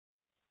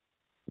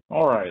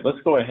All right, let's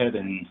go ahead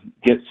and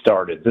get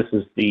started. This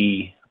is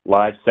the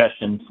live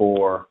session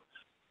for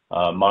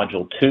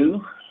Module 2.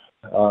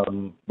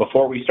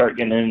 Before we start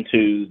getting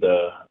into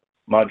the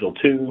Module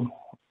 2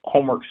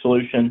 homework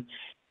solution,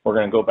 we're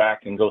going to go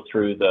back and go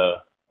through the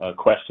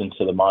questions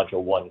to the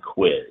Module 1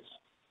 quiz.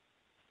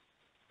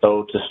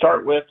 So to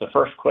start with, the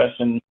first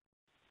question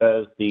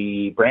says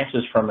the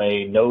branches from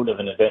a node of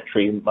an event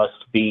tree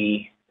must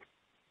be,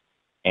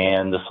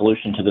 and the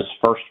solution to this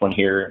first one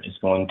here is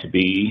going to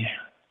be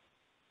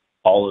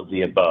all of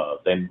the above.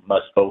 They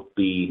must both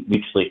be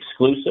mutually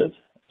exclusive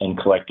and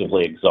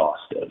collectively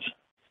exhaustive.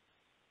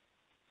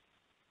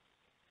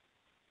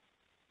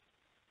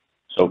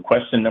 So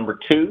question number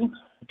 2,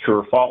 true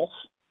or false?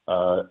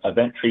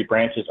 Event tree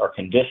branches are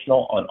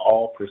conditional on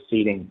all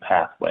preceding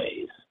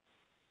pathways.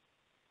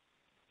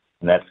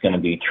 And that's going to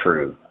be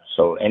true.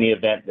 So any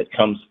event that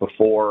comes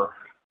before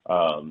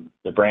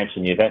the branch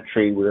in the event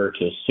tree, we're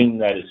to assume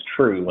that is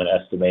true when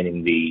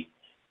estimating the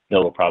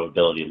nodal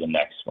probability of the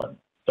next one.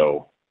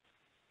 So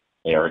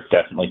they are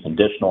definitely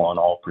conditional on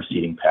all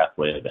preceding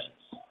pathway events.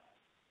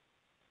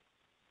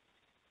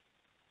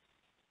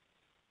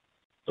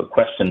 So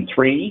question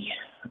 3,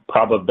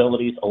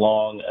 probabilities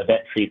along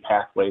event tree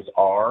pathways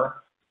are,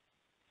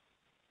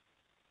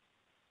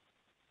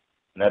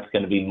 and that's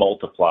going to be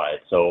multiplied.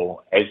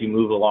 So as you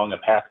move along a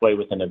pathway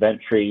with an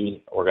event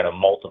tree, we're going to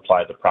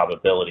multiply the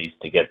probabilities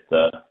to get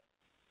the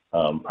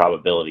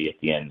probability at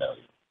the end node.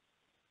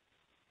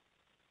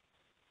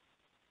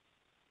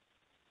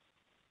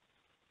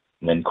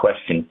 And then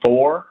question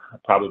 4,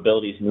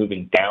 probabilities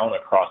moving down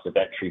across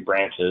event tree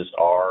branches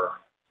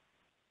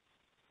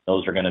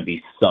those are going to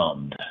be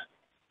summed.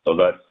 So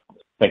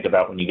think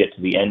about when you get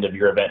to the end of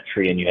your event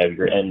tree and you have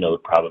your end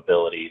node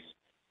probabilities.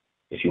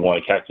 If you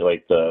want to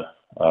calculate the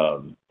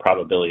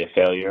probability of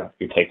failure,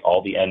 you take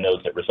all the end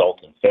nodes that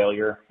result in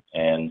failure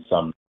and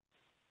sum.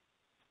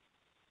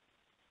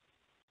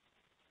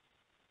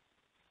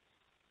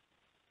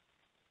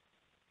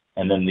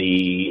 And then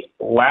the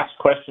last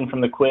question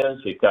from the quiz,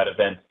 we've got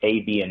events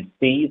A, B, and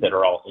C that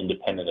are all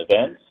independent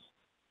events.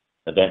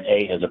 Event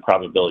A has a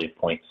probability of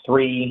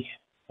 0.3,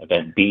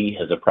 event B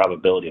has a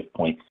probability of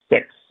 0.6,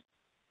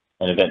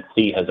 and event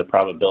C has a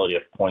probability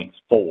of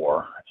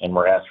 0.4, and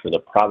we're asked for the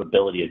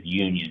probability of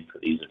union for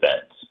these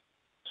events.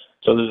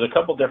 So there's a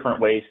couple different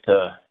ways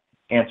to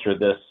answer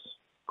this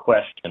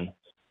question.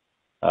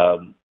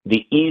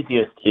 The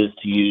easiest is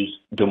to use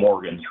De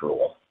Morgan's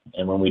rule.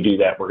 And when we do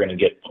that, we're going to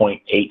get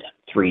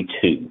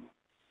 0.832.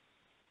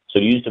 So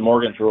to use De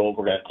Morgan's rule,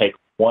 we're going to take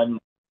 1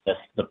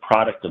 minus the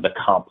product of the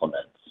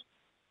complements.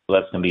 So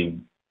that's going to be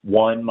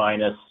 1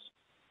 minus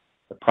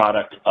the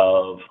product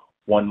of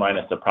 1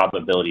 minus the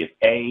probability of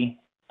A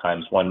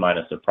times 1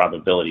 minus the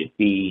probability of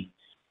B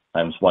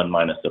times 1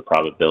 minus the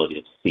probability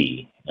of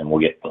C, and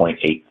we'll get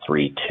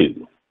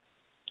 0.832.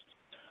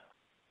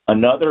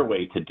 Another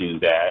way to do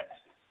that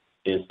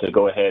is to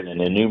go ahead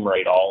and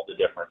enumerate all the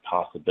different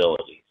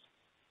possibilities.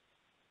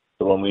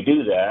 So when we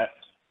do that,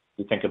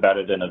 we think about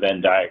it in a Venn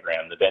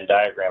diagram. The Venn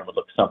diagram would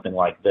look something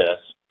like this.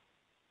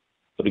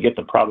 So to get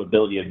the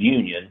probability of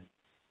union,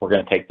 we're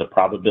going to take the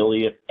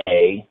probability of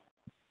A,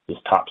 this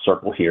top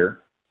circle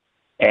here,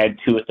 add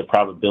to it the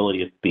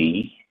probability of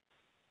B,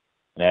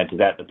 and add to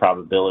that the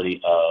probability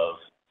of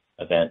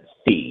event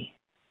C.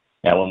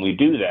 Now when we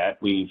do that,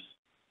 we've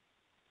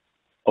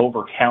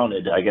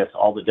overcounted, I guess,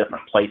 all the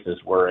different places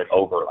where it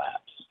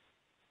overlaps.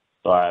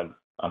 So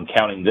I'm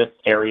counting this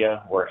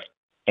area where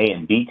A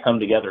and B come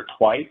together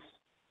twice.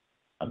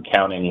 I'm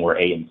counting where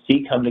A and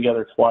C come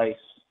together twice,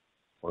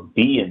 where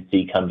B and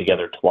C come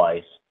together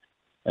twice,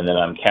 and then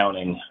I'm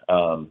counting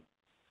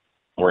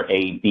where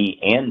A, B,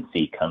 and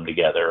C come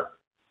together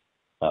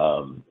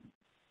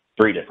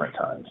 3 different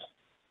times.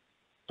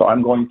 So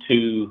I'm going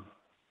to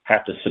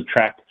have to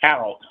subtract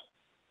out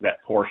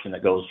that portion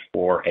that goes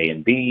for A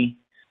and B,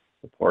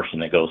 the portion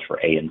that goes for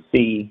A and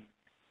C,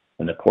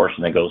 and the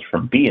portion that goes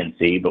from B and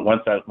C. But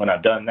when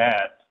I've done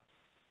that,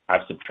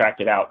 I've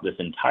subtracted out this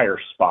entire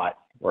spot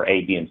where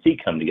A, B, and C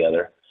come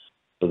together,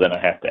 so then I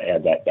have to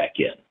add that back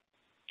in.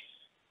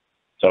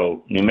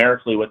 So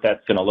numerically what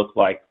that's going to look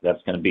like,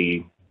 that's going to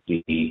be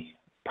the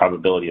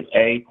probability of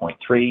A,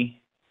 0.3,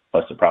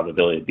 plus the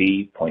probability of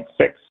B, 0.6,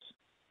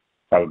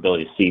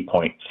 probability of C,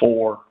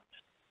 0.4.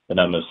 Then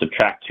I'm going to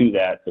subtract to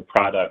that the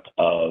product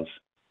of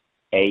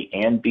A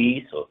and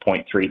B, so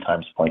 0.3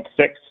 times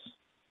 0.6,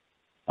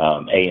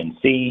 A and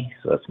C,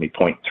 so that's going to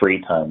be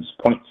 0.3 times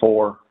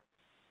 0.4,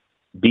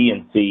 B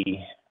and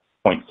C,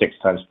 0.6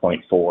 times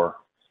 0.4,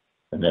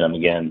 and then I'm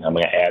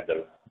going to add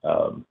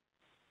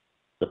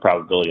the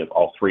probability of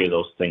all 3 of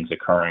those things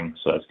occurring,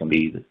 so that's going to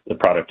be the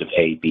product of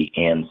A, B,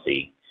 and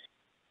C.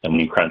 And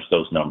when you crunch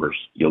those numbers,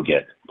 you'll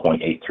get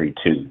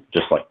 0.832,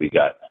 just like we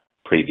got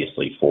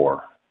previously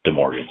for De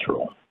Morgan's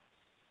rule.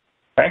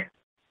 Okay?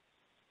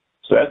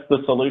 So that's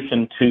the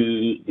solution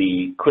to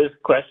the quiz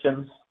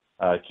questions.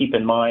 Keep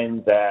in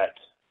mind that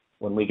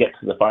when we get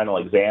to the final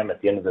exam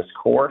at the end of this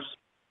course,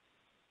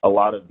 a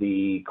lot of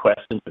the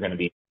questions are going to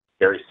be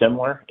very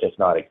similar, if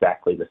not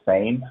exactly the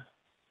same.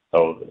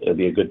 So it'd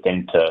be a good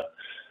thing to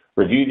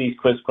review these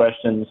quiz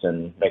questions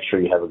and make sure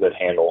you have a good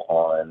handle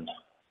on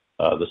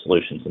the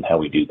solutions and how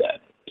we do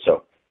that.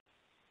 So,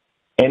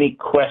 any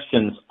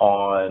questions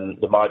on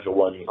the Module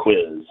 1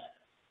 quiz?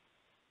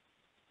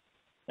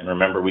 And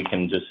remember,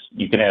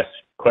 you can ask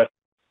questions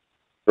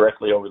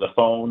directly over the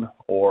phone,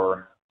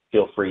 or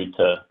feel free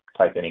to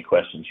type any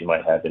questions you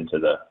might have into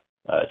the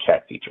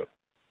chat feature.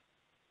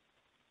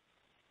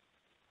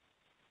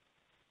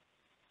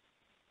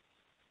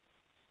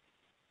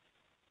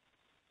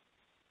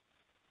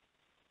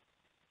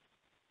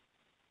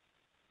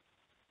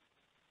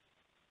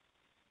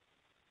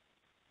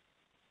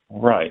 All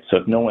right, so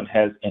if no one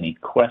has any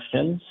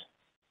questions,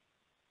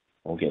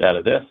 we'll get out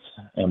of this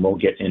and we'll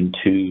get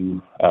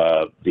into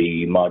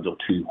the Module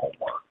 2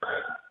 homework.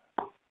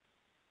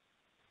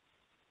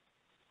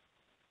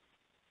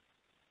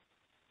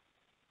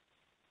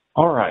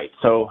 All right,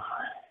 so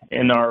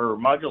in our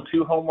Module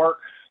 2 homework,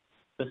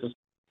 this is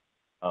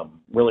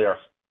really our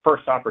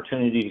first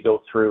opportunity to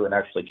go through and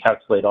actually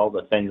calculate all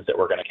the things that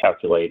we're going to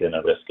calculate in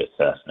a risk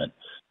assessment.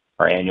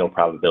 Our annual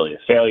probability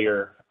of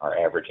failure, our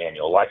average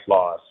annual life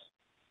loss.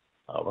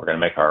 We're going to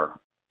make our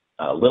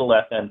little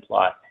FN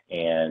plot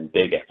and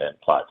big FN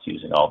plots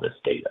using all this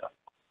data.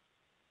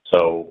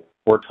 So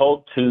we're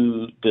told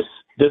to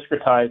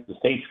discretize the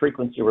stage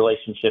frequency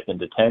relationship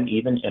into 10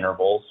 even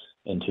intervals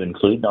and to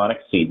include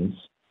non-exceedance.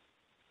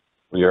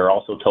 We are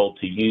also told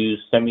to use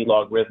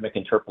semi-logarithmic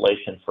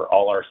interpolation for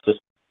all our system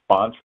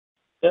response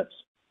steps.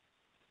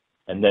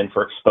 And then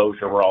for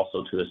exposure, we're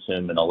also to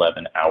assume an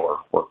 11-hour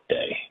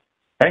workday.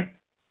 Okay?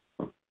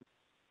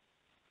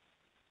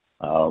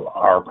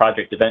 Our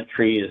project event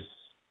tree is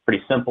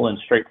pretty simple and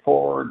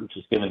straightforward, which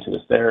is given to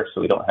us there,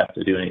 so we don't have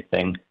to do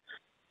anything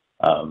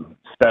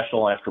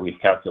special after we've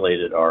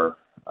calculated our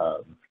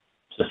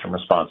system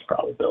response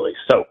probability.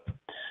 So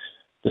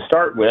to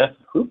start with,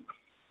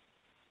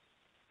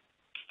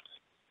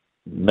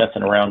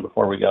 messing around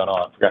before we got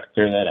on, forgot to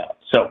clear that out.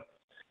 So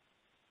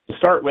to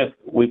start with,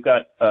 we've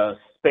got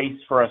space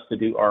for us to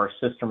do our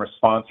system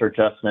response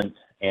adjustment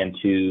and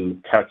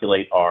to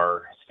calculate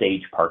our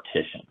stage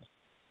partitions.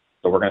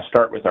 So we're going to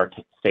start with our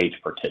stage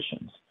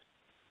partitions.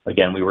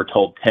 Again, we were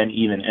told 10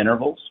 even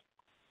intervals.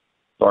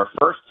 So our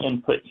first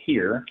input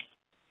here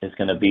is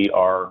going to be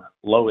our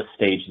lowest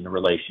stage in the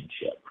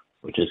relationship,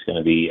 which is going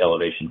to be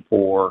elevation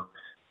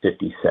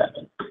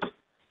 457.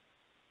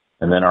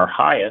 And then our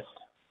highest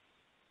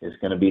is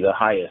going to be the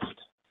highest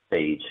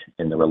stage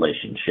in the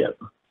relationship,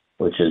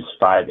 which is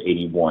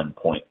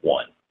 581.1.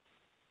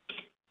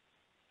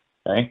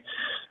 Okay?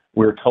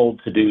 We're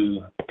told to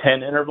do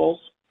 10 intervals.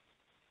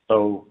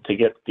 So to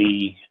get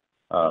the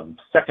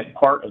second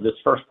part of this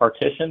first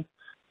partition,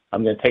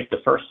 I'm going to take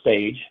the first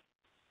stage,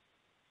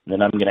 and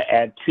then I'm going to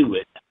add to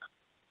it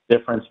the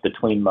difference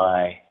between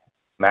my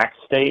max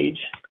stage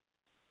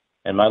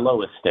and my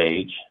lowest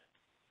stage,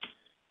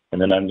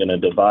 and then I'm going to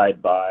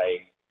divide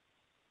by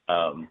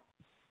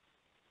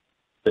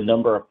the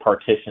number of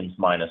partitions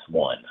minus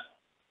 1.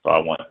 So I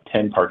want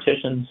 10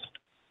 partitions,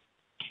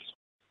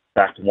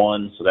 subtract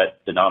 1, so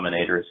that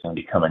denominator is going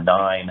to become a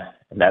 9,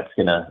 and that's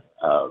going to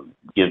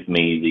give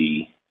me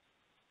the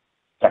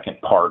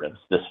second part of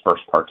this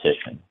first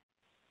partition.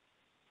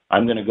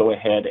 I'm going to go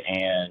ahead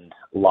and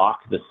lock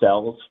the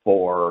cells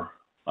for,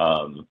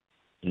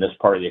 in this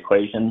part of the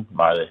equation,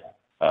 my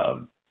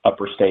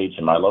upper stage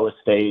and my lowest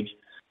stage,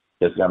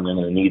 because I'm going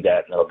to need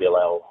that, and it'll be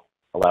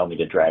allow me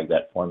to drag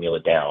that formula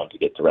down to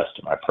get the rest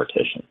of my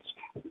partitions.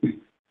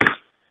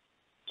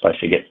 So I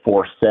should get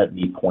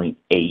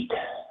 470.8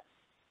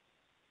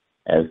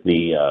 as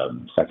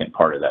the second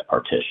part of that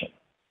partition.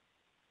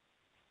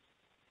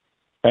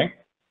 Okay,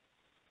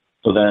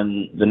 so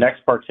then the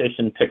next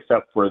partition picks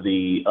up where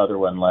the other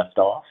one left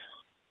off.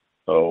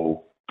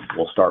 So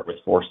we'll start with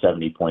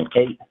 470.8,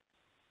 and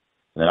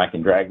then I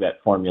can drag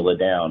that formula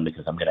down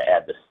because I'm going to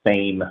add the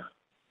same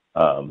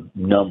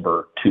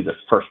number to the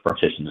first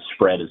partition. The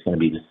spread is going to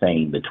be the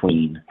same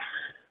between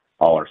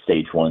all our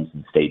stage 1s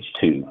and stage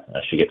 2. I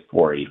should get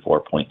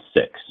 484.6.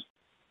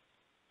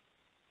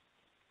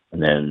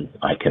 And then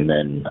I can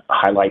then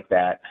highlight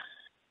that,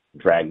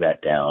 drag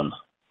that down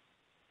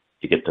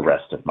to get the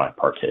rest of my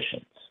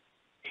partitions.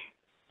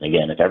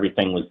 Again, if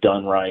everything was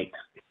done right,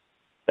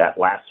 that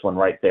last one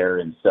right there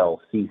in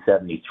cell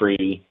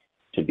C73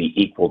 should be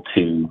equal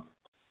to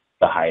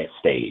the highest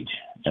stage.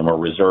 And we're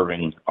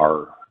reserving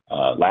our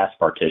last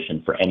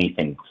partition for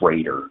anything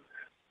greater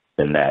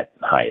than that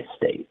highest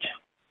stage.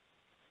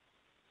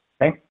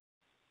 Okay?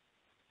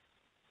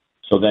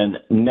 So then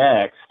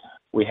next,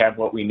 we have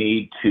what we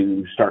need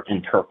to start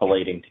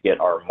interpolating to get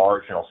our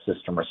marginal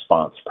system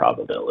response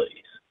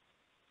probabilities.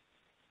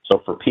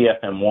 So for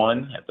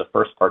PFM1 at the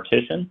first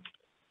partition,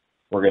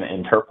 we're going to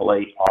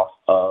interpolate off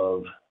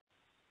of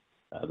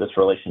this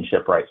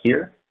relationship right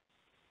here.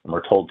 And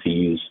we're told to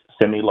use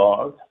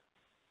semi-log.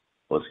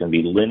 So it's going to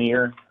be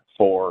linear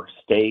for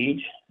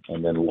stage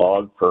and then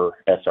log for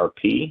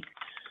SRP.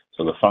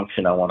 So the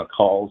function I want to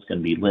call is going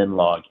to be ln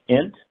log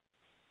int.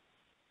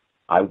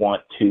 I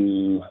want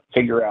to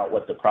figure out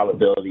what the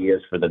probability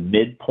is for the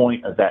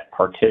midpoint of that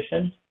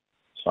partition.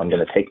 So I'm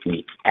going to take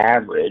the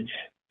average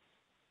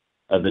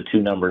of the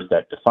two numbers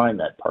that define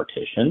that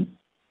partition.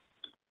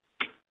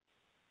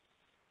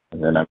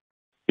 And then I'm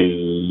going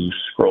to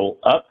scroll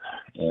up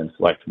and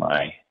select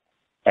my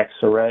X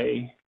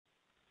array,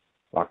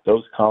 lock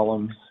those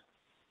columns.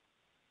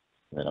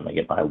 And then I'm going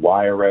to get my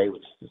Y array,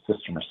 which is the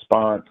system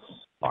response,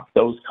 lock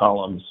those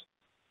columns.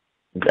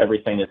 Since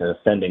everything is in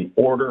ascending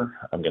order,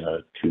 I'm going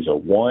to choose a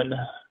 1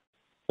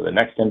 for the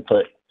next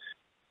input.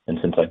 And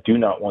since I do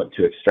not want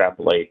to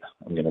extrapolate,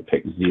 I'm going to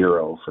pick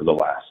 0 for the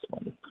last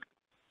one.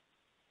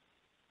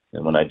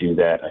 And when I do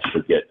that, I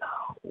should get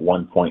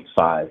 1.5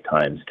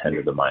 times 10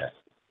 to the minus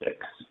 6.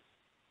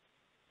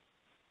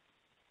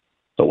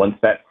 So once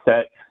that's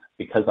set,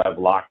 because I've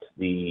locked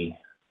the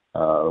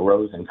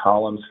rows and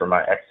columns for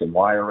my X and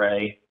Y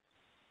array,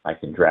 I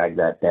can drag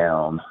that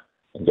down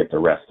and get the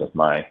rest of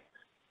my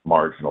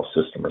marginal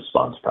system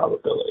response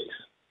probabilities.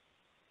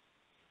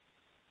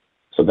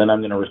 So then I'm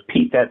going to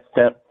repeat that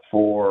step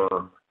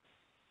for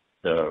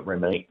the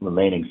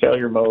remaining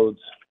failure modes.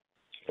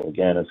 So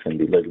again, it's going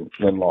to be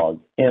linlog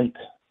int.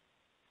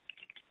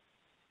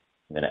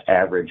 I'm going to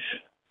average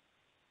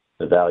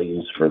the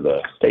values for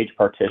the stage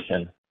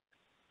partition.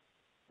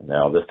 And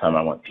now this time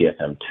I want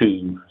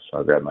PFM2, so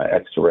I'll grab my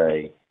X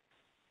array,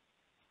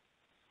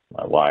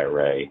 my Y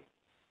array,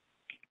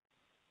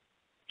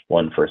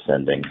 1 for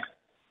ascending,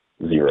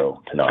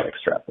 0 to not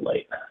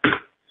extrapolate.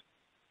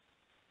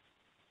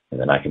 And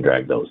then I can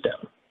drag those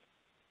down.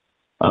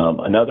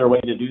 Another way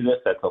to do this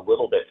that's a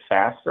little bit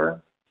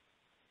faster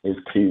is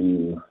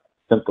to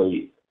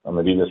simply, I'm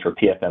going to do this for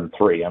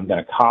PFM3. I'm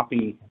going to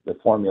copy the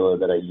formula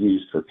that I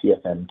used for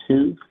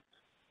PFM2,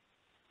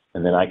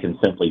 and then I can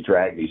simply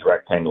drag these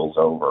rectangles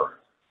over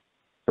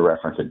to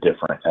reference a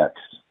different X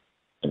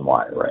and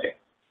Y array.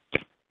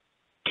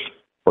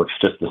 Works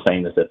just the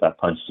same as if I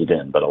punched it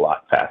in, but a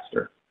lot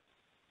faster.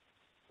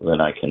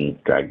 Then I can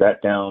drag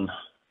that down,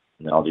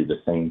 and then I'll do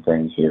the same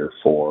thing here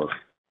for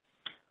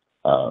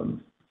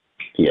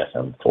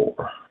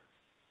PFM4.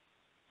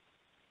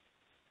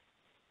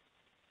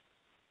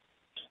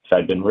 If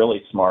I'd been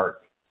really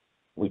smart,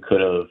 we could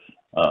have,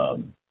 I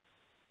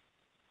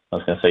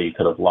was going to say you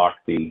could have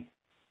locked the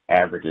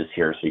averages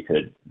here so you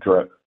could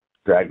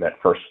drag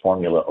that first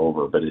formula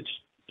over, but it's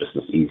just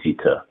as easy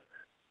to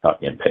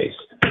copy and paste.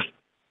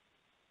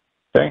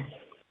 Okay.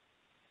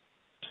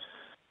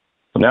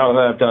 So now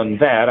that I've done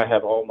that, I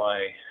have all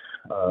my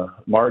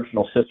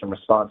marginal system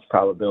response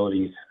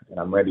probabilities, and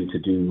I'm ready to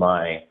do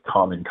my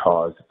common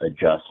cause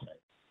adjustment.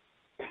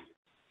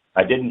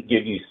 I didn't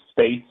give you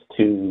space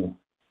to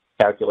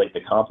calculate the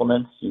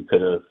complements. You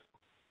could have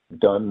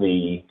done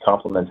the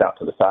complements out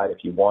to the side if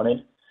you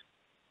wanted.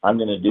 I'm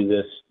going to do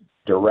this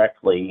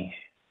directly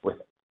with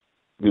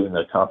doing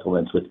the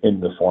complements within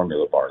the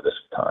formula bar this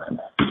time.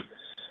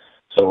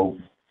 So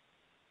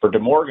for De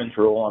Morgan's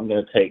rule, I'm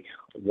going to take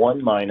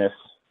 1 minus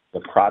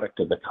the product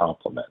of the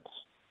complements.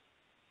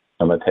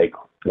 I'm going to take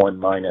 1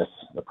 minus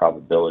the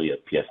probability of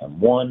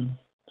PFM1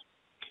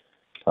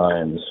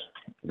 times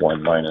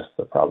 1 minus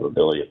the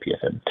probability of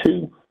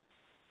PFM2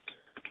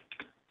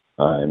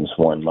 times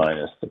 1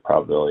 minus the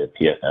probability of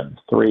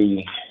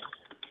PFM3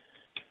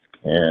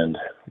 and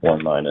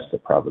 1 minus the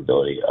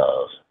probability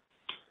of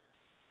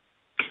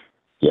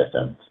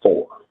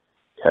PFM4.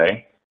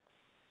 Okay?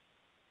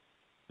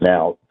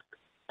 Now,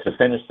 to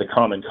finish the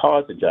common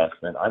cause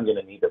adjustment, I'm going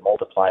to need to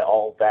multiply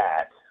all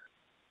that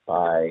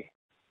by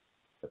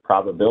the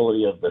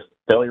probability of the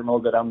failure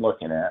mode that I'm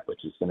looking at,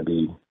 which is going to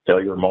be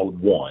failure mode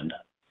 1.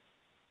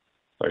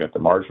 So I got the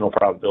marginal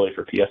probability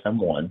for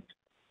PFM1.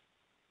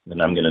 Then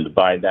I'm going to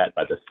divide that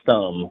by the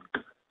sum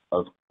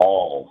of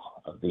all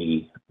of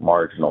the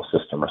marginal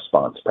system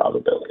response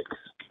probabilities.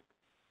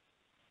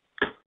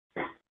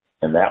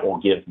 And that will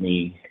give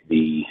me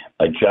the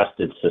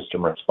adjusted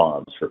system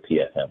response for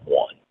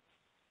PFM1.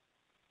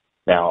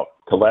 Now,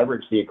 to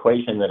leverage the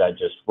equation that I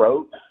just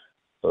wrote,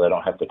 so that I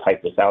don't have to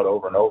type this out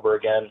over and over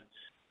again,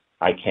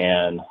 I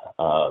can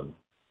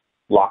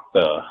lock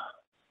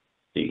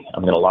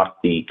I'm going to lock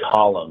the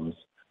columns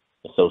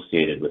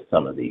associated with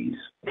some of these.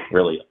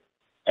 Really,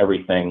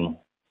 everything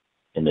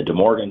in the De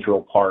Morgan's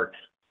rule part,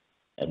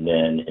 and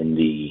then in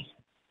the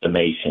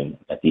summation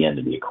at the end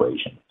of the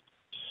equation.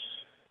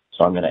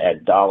 So I'm going to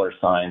add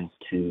 $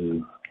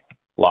 to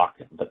lock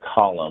the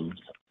columns,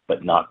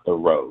 but not the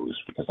rows,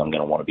 because I'm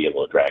going to want to be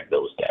able to drag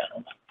those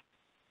down.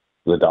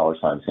 The $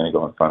 is going to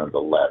go in front of the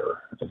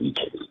letter of each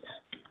of these.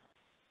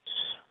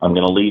 I'm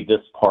going to leave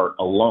this part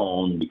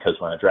alone because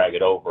when I drag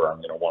it over, I'm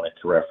going to want it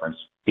to reference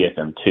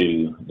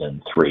PFM2,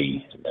 then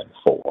 3, and then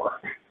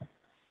 4.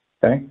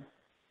 Okay?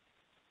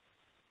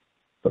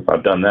 So if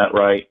I've done that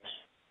right,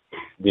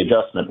 the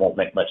adjustment won't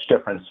make much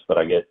difference, but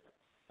I get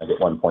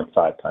 1.5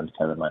 times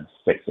 10 to the minus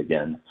 6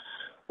 again.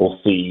 We'll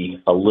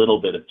see a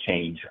little bit of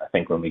change, I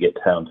think, when we get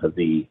down to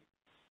the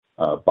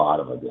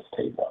bottom of this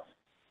table.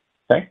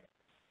 Okay?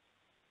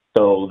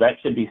 So that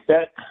should be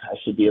set. I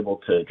should be able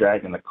to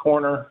drag in the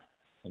corner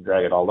and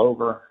drag it all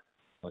over.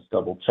 Let's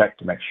double check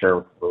to make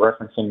sure we're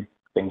referencing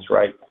things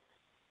right.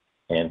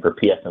 And for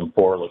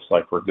PFM4, looks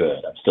like we're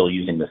good. I'm still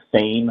using the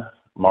same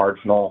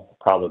marginal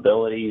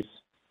probabilities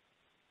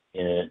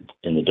in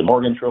the De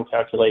Morgan's rule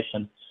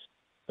calculation,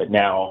 but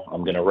now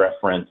I'm going to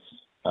reference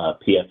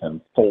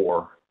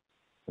PFM4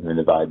 and then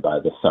divide by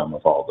the sum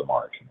of all the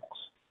marginals.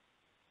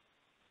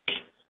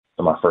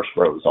 So my first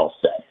row is all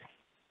set.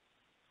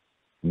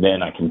 And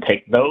then I can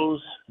take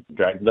those,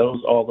 drag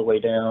those all the way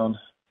down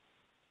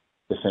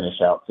to finish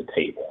out the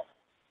table.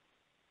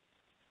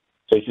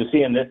 So as you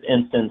see in this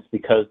instance,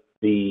 because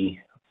the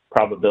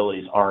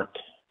probabilities aren't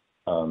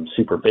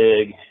super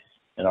big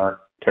and aren't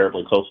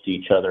terribly close to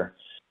each other,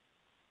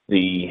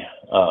 the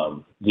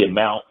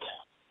amount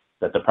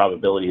that the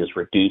probability is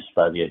reduced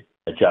by the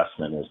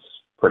adjustment is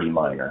pretty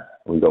minor.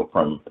 We go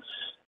from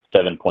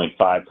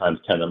 7.5 times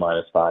 10 to the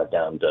minus 5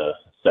 down to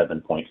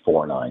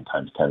 7.49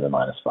 times 10 to the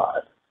minus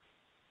 5.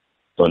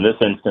 So in this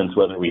instance,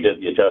 whether we did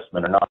the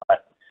adjustment or not,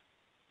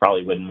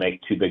 probably wouldn't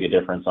make too big a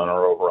difference on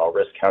our overall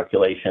risk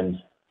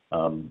calculation,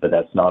 but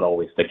that's not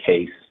always the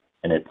case.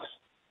 And it's,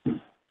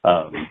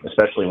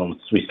 especially once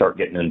we start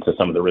getting into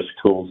some of the risk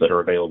tools that are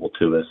available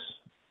to us,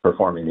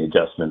 performing the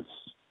adjustments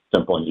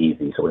simple and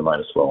easy, so we might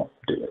as well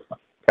do it.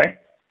 Okay?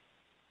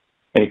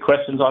 Any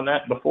questions on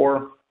that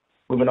before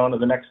moving on to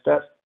the next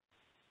step?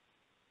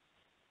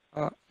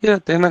 Yeah,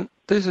 Damon,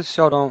 this is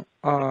Xiaodong.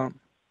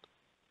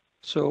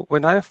 So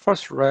when I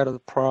first read the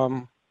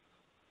problem,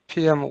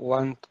 PM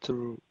 1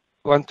 through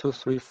 1, 2,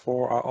 3,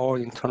 4 are all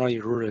internal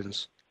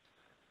erosions.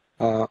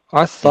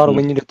 I thought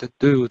we needed to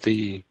do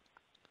the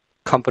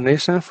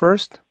combination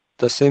first,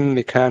 the same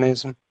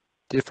mechanism,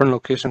 different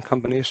location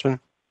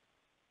combination,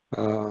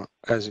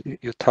 as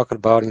you talked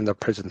about in the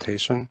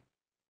presentation.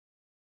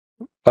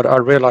 But I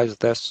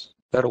realized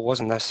that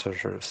wasn't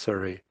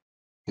necessary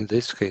in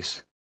this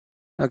case.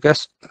 I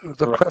guess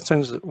the question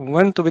is,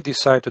 when do we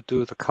decide to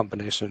do the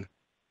combination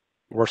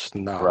versus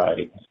not?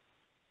 Right.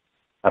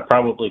 I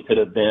probably could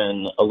have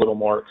been a little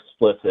more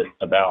explicit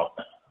about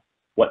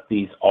what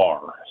these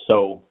are.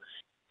 So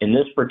in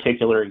this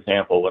particular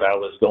example, what I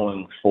was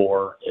going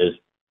for is,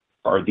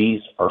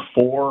 these are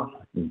 4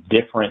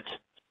 different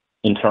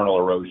internal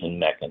erosion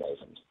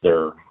mechanisms.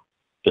 They're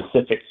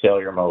specific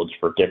failure modes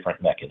for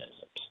different mechanisms.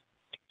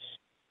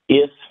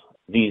 If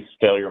these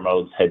failure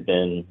modes had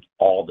been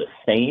all the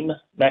same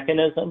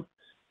mechanism,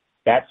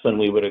 that's when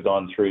we would have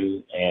gone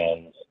through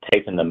and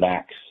taken the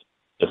max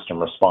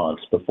system response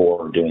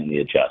before doing the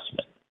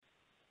adjustment.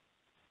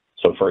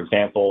 So for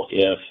example,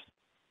 if,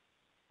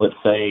 let's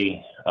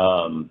say,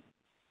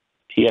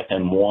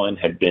 PFM1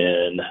 had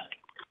been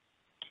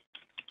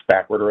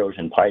backward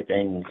erosion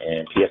piping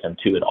and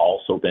PFM2 had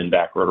also been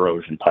backward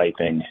erosion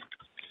piping,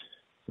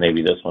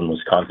 maybe this one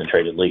was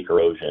concentrated leak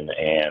erosion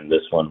and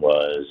this one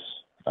was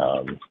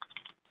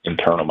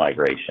internal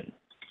migration.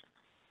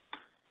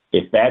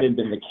 If that had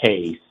been the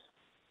case,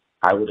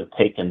 I would have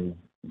taken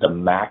the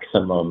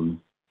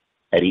maximum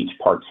at each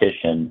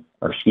partition,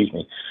 or excuse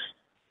me,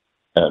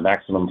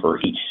 maximum for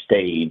each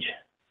stage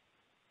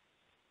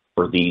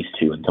for these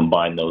two and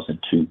combine those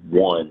into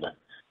one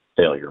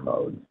failure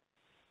mode.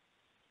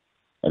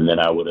 And then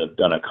I would have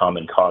done a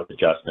common cause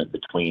adjustment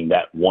between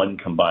that one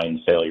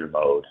combined failure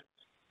mode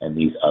and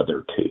these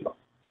other two.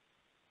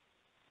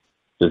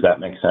 Does that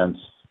make sense?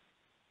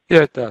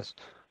 Yeah, it does.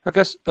 I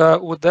guess,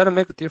 would that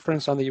make a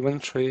difference on the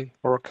event tree,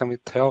 or can we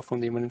tell from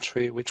the event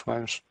tree which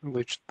ones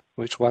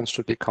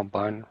should be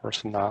combined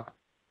versus not?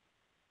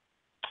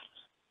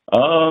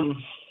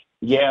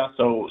 Yeah,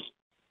 so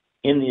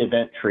in the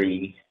event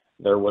tree,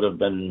 there would have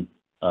been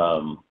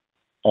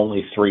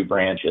only 3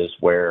 branches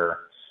where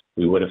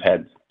we would have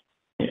had,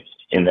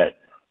 in that,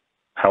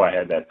 how I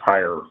had that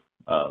prior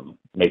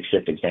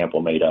makeshift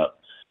example made up,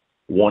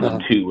 1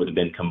 and 2 would have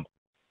been combined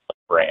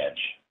branch,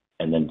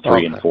 and then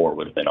 3 and 4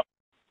 would have been.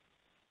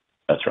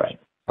 That's right.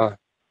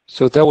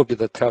 So that would be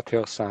the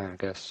telltale sign, I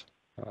guess.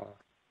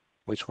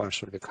 Which one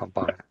should be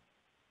combined?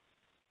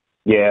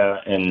 Yeah,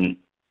 and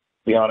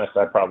to be honest,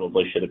 I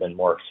probably should have been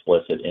more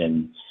explicit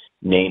in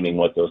naming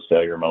what those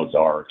failure modes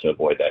are to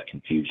avoid that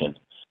confusion.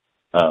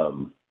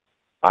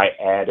 I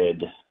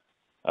added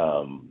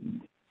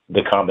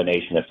the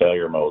combination of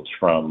failure modes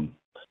from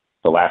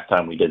the last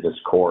time we did this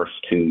course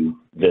to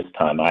this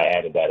time. I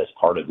added that as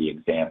part of the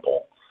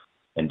example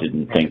and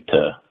didn't think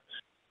to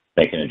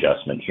make an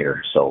adjustment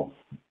here. So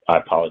I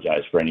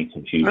apologize for any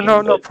confusion.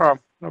 No problem.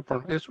 No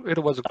problem. It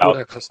was a good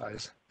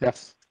exercise.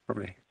 Yes, for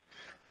me.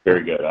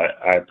 Very good.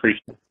 I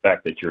appreciate the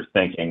fact that you're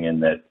thinking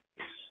and that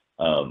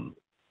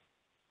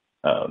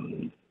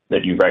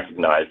that you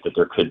recognize that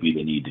there could be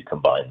the need to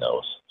combine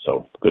those.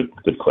 So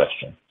good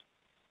question.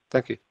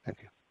 Thank you.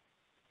 Thank you.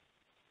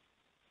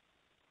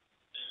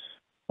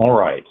 All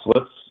right, so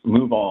let's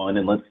move on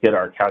and let's get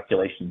our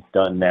calculations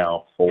done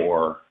now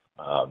for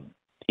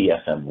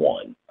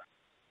PFM1.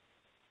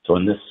 So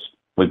in this,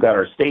 we've got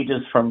our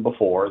stages from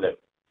before that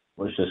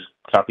was just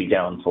copied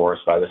down for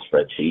us by the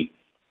spreadsheet.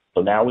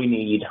 So now we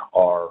need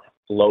our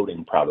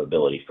loading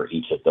probability for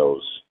each of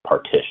those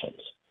partitions.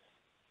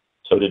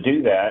 So to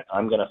do that,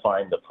 I'm going to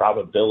find the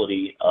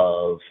probability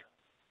of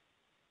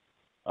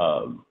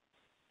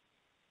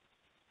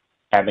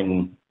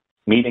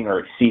meeting or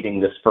exceeding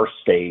this first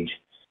stage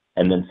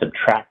and then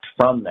subtract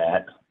from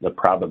that the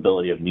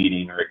probability of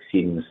meeting or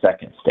exceeding the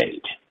second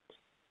stage.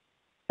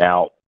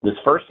 Now, this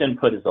first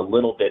input is a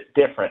little bit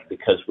different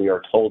because we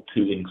are told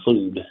to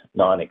include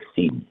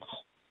non-exceedance.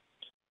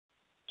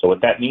 So what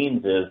that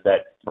means is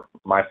that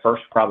my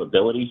first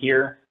probability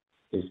here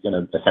is going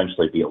to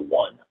essentially be a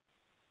 1.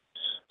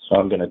 So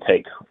I'm going to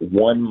take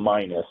 1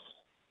 minus,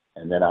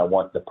 and then I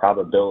want the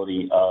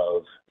probability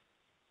of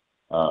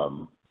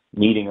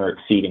meeting or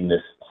exceeding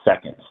this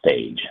second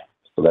stage.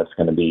 So that's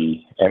going to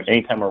be,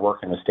 anytime we're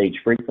working the stage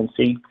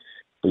frequency,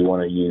 we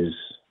want to use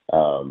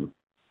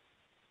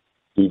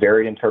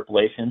varied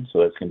interpolation. So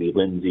that's going to be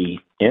Lindsay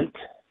int.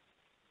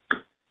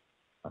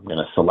 I'm going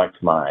to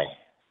select my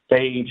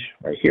stage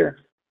right here.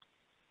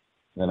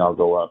 Then I'll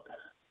go up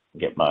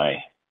and get my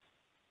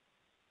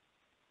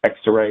X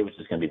array, which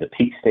is going to be the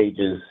peak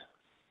stages,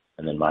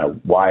 and then my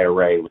Y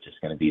array, which is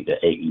going to be the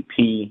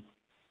AEP.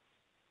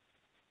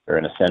 They're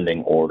in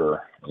ascending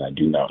order, and I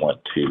do not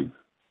want to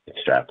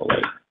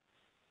extrapolate.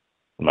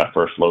 My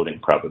first loading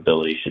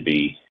probability should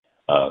be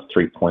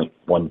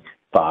 3.15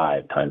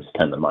 times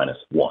 10 to the minus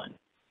 1.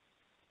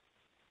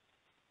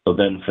 So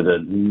then for the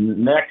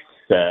next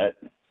set,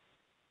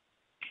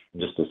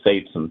 just to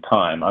save some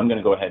time, I'm going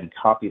to go ahead and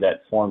copy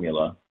that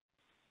formula.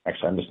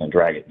 Actually, I'm just going to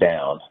drag it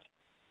down,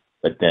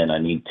 but then I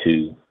need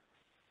to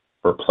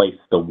replace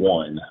the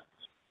 1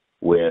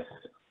 with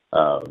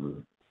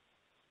the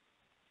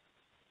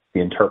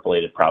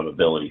interpolated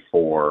probability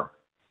for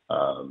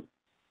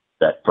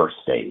that first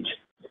stage.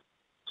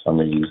 So I'm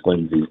going to use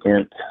Lindsay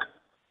int,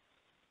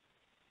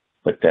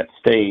 click that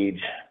stage,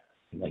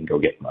 and then go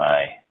get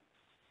my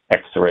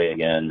X array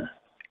again,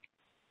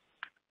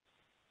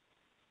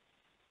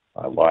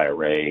 my Y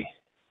array,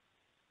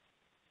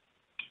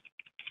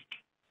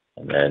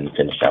 and then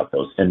finish out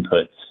those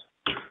inputs.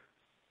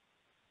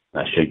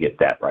 I should get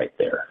that right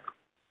there.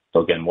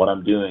 So again, what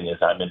I'm doing is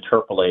I'm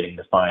interpolating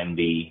to find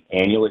the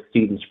annual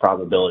exceedance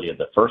probability of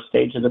the first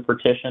stage of the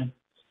partition,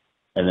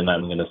 and then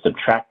I'm going to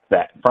subtract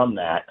that from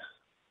that,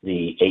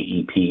 the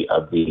AEP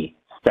of the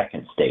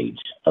second stage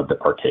of the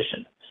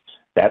partition.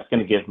 That's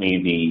going to give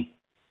me the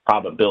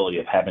probability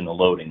of having a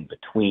loading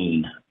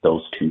between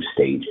those two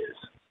stages.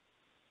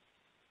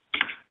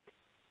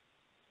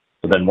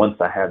 So then once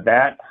I have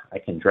that, I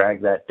can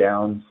drag that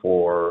down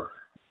for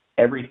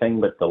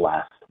everything but the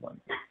last one.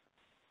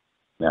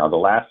 Now the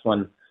last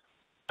one,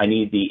 I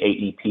need the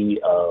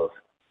AEP of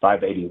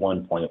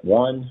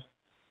 581.1.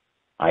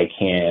 I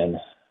can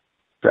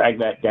drag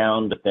that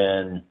down, but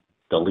then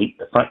delete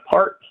the front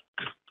part,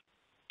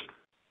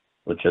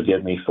 which will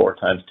give me 4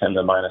 times 10 to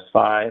the minus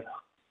 5.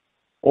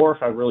 Or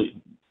if I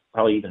really,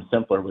 probably even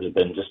simpler would have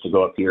been just to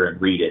go up here and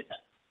read it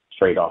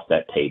straight off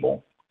that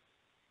table.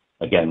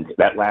 Again,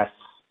 that last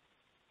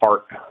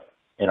part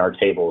in our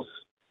tables,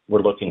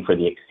 we're looking for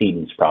the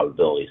exceedance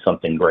probability,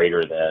 something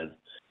greater than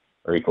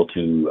or equal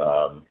to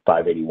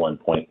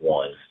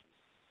 581.1,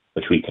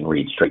 which we can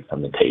read straight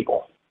from the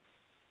table.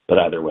 But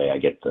either way, I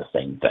get the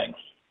same thing.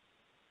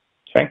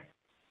 Okay.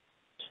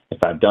 If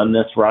I've done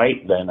this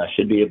right, then I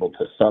should be able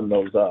to sum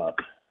those up,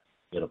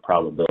 get a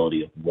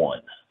probability of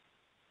 1.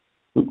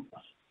 Ooh.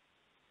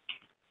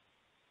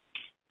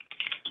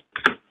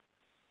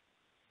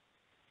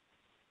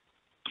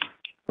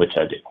 Which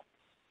I do.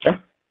 Okay.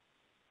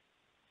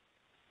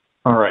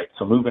 All right,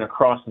 so moving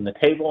across in the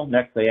table,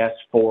 next they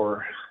asked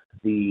for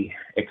the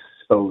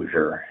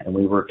exposure, and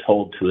we were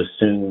told to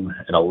assume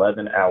an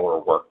 11-hour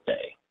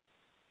workday.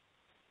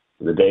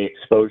 The day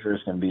exposure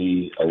is going to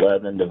be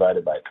 11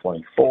 divided by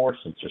 24,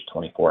 since there's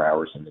 24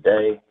 hours in the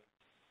day.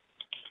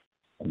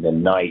 And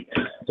then night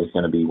is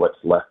going to be what's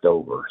left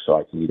over. So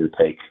I can either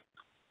take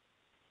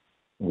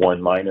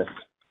 1 minus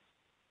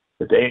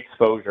the day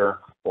exposure,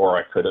 or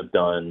I could have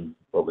done,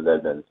 what would that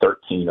have been,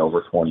 13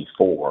 over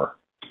 24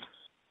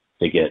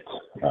 to get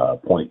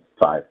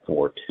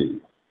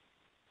 0.542.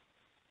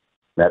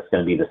 That's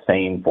going to be the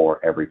same for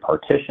every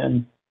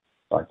partition,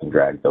 so I can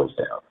drag those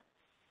down.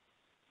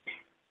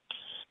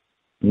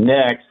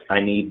 Next, I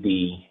need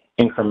the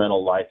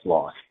incremental life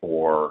loss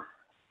for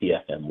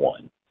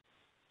PFM1.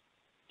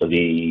 So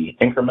the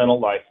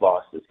incremental life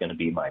loss is going to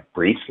be my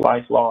breach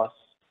life loss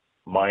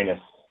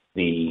minus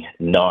the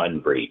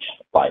non-breach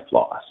life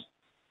loss.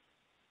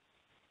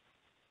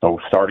 So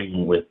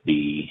starting with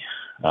the,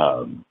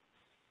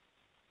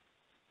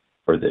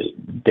 for the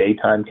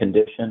daytime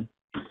condition,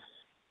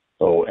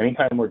 so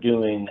anytime we're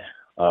doing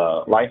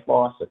life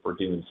loss, if we're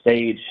doing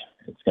stage,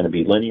 it's going to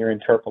be linear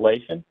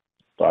interpolation.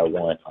 So I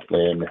want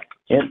lin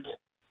int.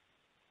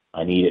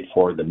 I need it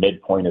for the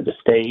midpoint of the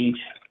stage.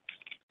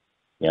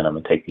 And I'm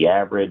going to take the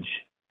average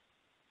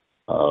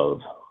of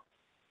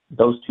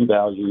those two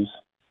values.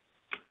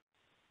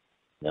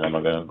 Then I'm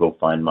going to go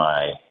find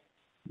my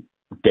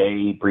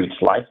day breach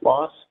life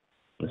loss.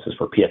 This is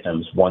for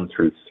PFMs 1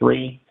 through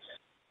 3.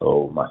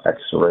 So my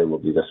X array will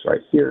be this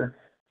right here.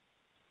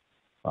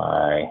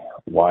 My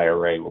Y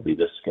array will be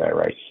this guy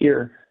right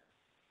here.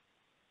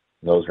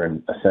 Those are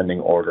in ascending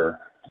order.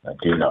 I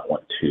do not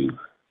want to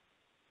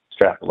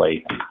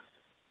extrapolate.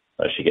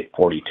 I should get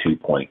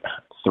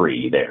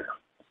 42.3 there.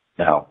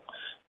 Now,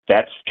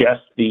 that's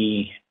just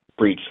the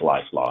breach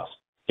life loss.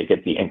 To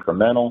get the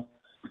incremental,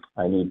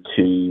 I need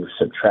to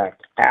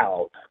subtract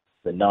out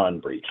the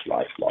non-breach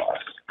life loss.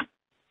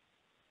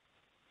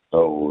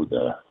 So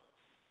the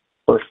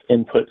first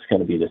input's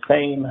going to be the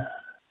same,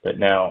 but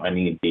now I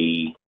need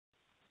the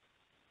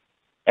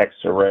X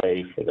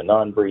array for the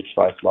non-breach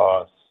life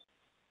loss,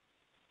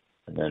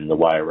 and then the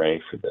Y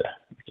array for the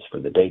just for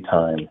the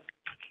daytime.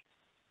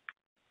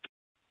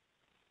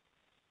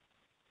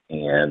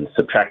 And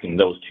subtracting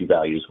those two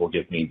values will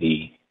give me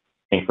the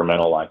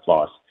incremental life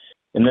loss.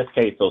 In this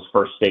case, those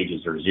first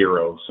stages are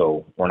 0,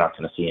 so we're not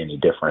going to see any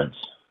difference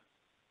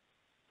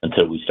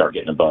until we start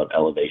getting above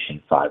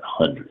elevation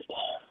 500.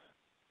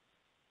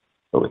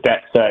 So with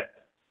that set,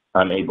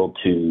 I'm able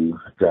to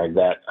drag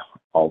that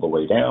all the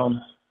way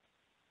down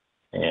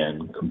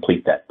and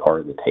complete that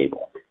part of the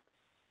table.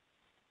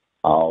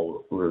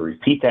 I'll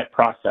repeat that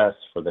process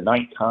for the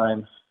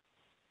nighttime,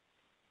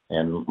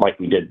 and like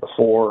we did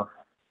before,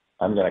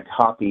 I'm going to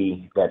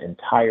copy that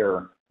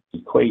entire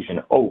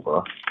equation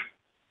over,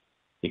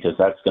 because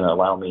that's going to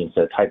allow me,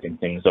 instead of typing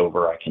things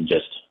over, I can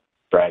just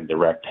drag the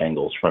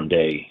rectangles from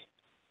day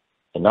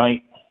to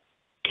night,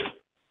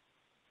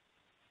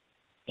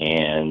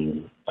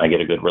 and I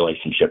get a good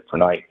relationship for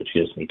night, which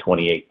gives me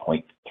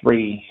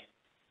 28.3,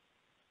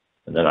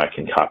 and then I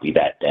can copy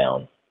that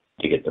down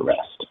to get the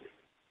rest.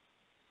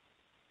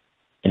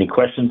 Any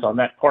questions on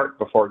that part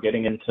before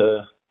getting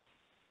into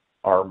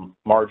our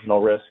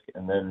marginal risk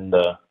and then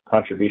the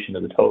contribution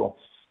to the total?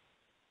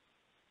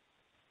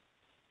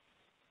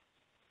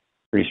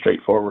 Pretty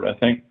straightforward, I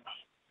think.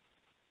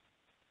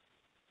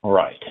 All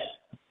right,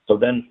 so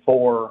then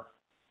for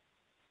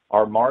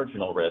our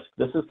marginal risk,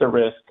 this is the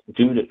risk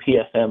due to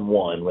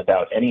PFM1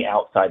 without any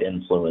outside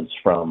influence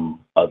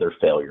from other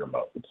failure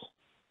modes.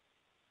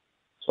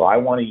 So I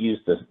want to use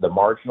the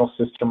marginal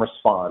system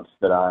response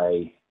that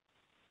I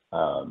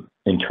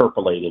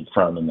interpolated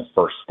from in the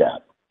first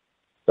step.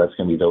 That's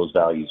going to be those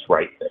values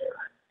right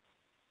there.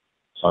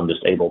 So I'm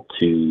just able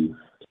to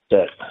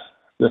set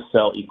this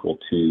cell equal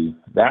to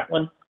that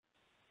one,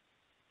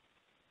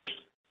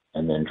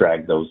 and then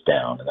drag those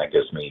down, and that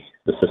gives me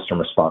the system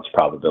response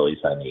probabilities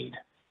I need.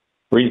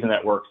 The reason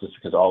that works is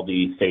because all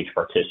these stage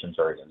partitions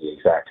are the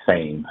exact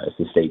same as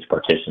the stage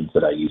partitions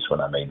that I used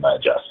when I made my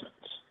adjustments.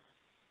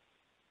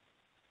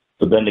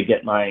 So then to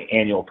get my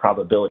annual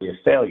probability of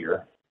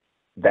failure,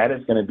 that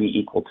is going to be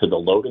equal to the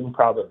loading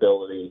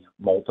probability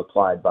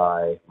multiplied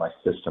by my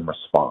system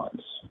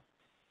response.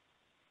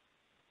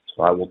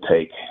 So I will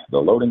take the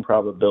loading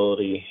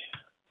probability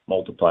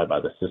multiplied by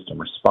the system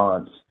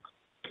response,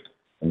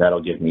 and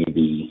that'll give me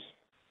the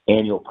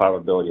annual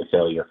probability of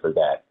failure for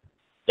that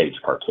stage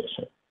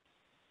partition.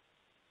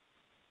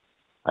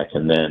 I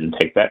can then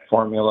take that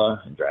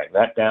formula and drag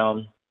that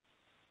down.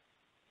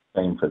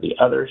 Same for the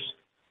others.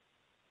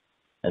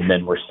 And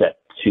then we're set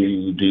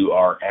to do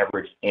our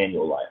average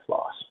annual life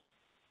loss.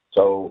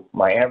 So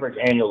my average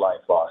annual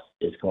life loss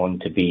is going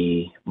to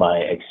be my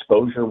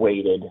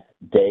exposure-weighted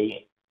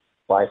day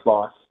life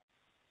loss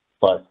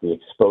plus the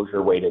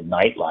exposure-weighted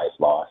night life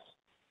loss,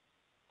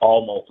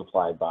 all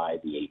multiplied by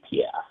the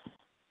APF.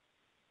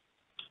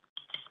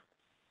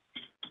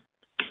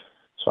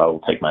 So I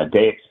will take my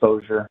day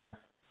exposure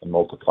and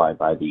multiply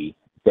by the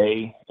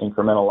day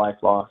incremental life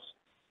loss.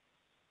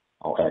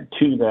 I'll add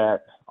to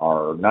that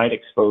our night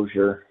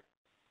exposure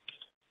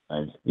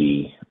and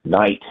the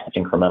night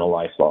incremental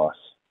life loss,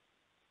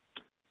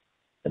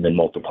 and then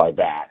multiply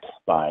that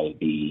by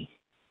the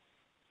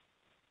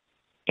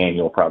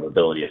annual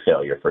probability of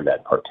failure for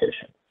that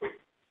partition.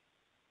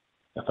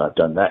 If I've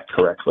done that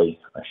correctly,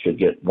 I should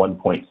get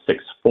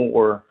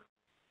 1.64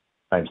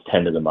 times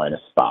 10 to the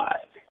minus 5,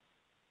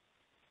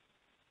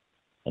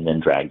 and then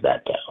drag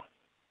that down.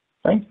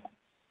 Right?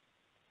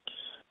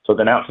 So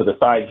then out to the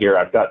side here,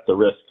 I've got the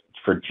risk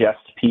for just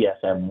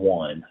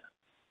PFM1.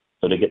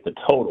 So to get the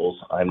totals,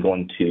 I'm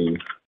going to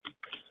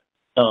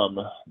sum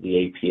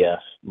the APF,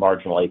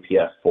 marginal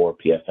APF for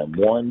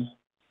PFM1,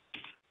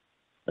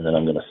 and then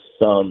I'm going to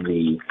sum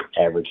the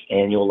average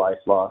annual life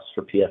loss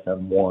for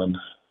PFM1,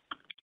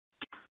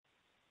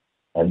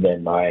 and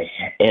then my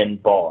N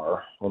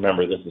bar,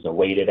 remember this is a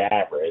weighted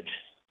average,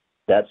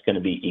 that's going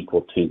to be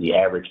equal to the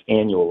average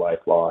annual life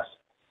loss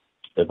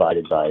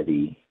divided by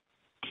the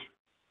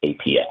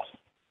APF.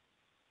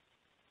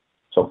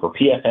 So for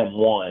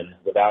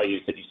PFM1, the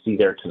values that you see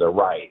there to the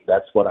right,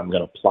 that's what I'm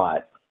going to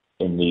plot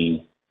in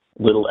the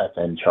little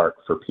FN chart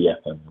for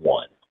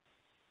PFM1.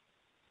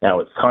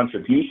 Now its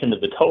contribution to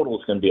the total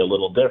is going to be a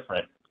little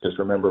different, because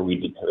remember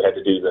we had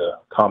to do the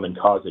common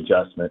cause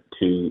adjustment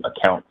to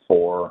account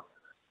for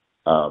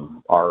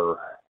our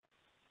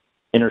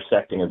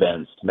intersecting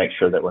events to make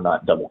sure that we're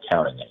not double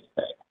counting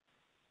anything.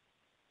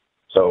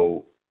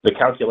 So the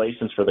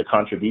calculations for the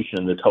contribution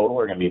and the total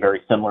are going to be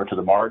very similar to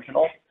the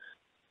marginal.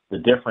 The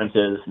difference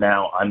is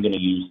now I'm going to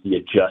use the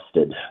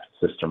adjusted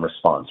system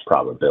response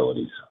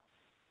probabilities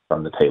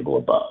from the table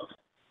above.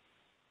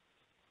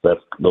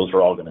 Those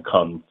are all going to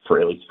come, for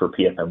at least for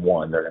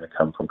PFM1, they're going to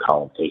come from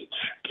column H.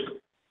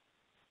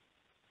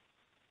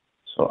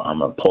 So I'm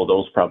going to pull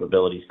those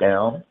probabilities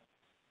down,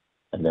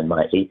 And then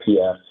my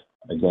APF,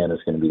 again, is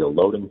going to be the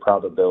loading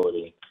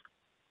probability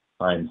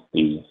times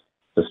the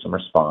system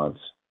response.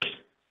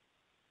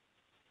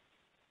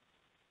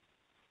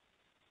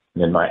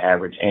 And then my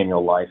average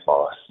annual life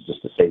loss,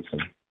 just to save some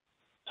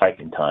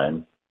typing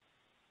time,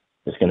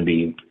 is going to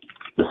be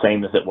the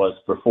same as it was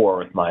before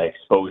with my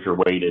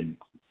exposure-weighted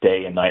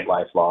day and night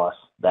life loss,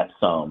 that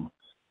sum.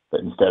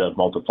 But instead of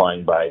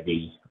multiplying by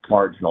the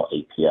marginal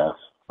APF,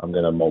 I'm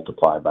going to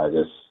multiply by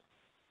this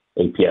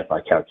APF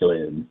I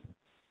calculated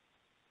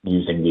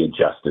using the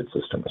adjusted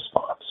system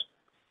response.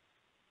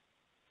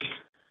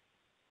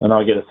 And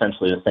I'll get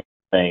essentially the same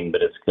thing,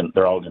 but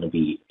they're all going to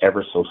be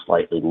ever so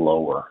slightly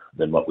lower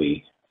than what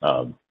we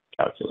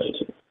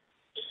calculated.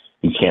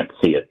 You can't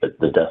see it, but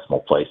the decimal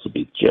place will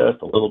be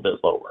just a little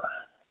bit lower.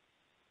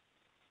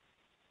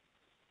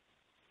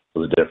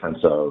 So the difference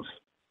of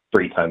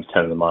 3 times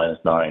 10 to the minus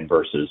 9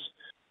 versus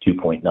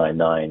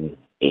 2.998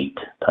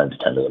 times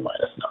 10 to the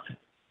minus 9.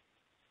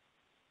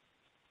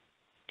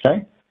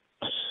 Okay,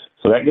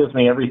 so that gives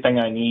me everything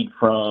I need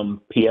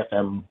from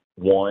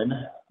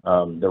PFM1.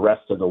 The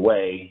rest of the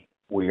way,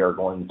 we are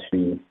going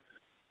to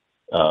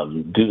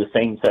do the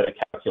same set of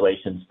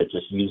calculations, but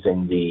just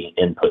using the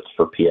inputs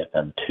for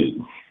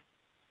PFM2.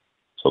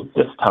 So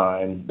this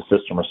time, the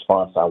system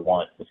response I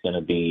want is going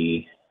to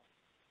be,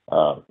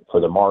 for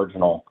the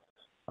marginal,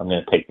 I'm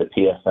going to take the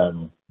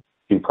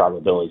PFM2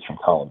 probabilities from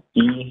column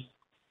E.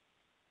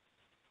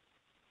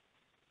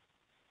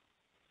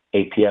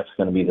 APF is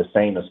going to be the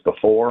same as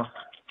before,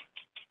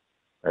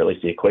 or at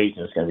least the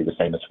equation is going to be the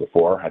same as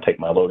before. I take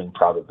my loading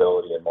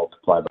probability and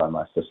multiply by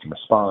my system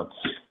response.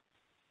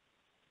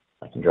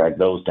 I can drag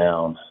those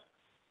down,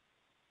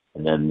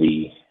 and then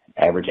the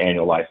average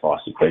annual life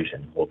loss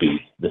equation will be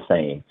the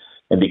same.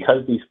 And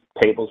because these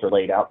tables are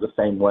laid out the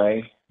same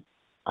way,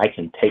 I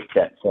can take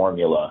that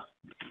formula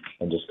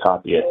and just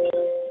copy it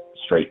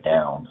straight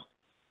down,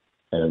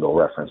 and it'll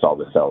reference all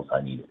the cells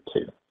I need it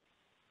to.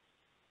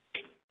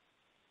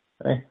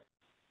 Okay.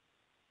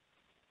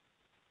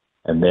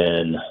 And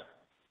then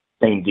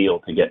same deal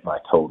to get my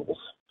totals.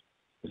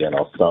 Again,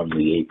 I'll sum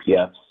the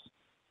APFs,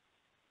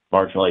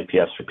 marginal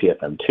APFs for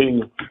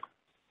PFM2.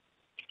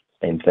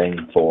 Same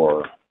thing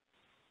for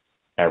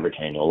average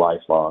annual life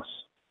loss.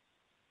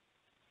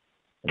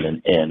 And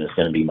then N is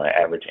going to be my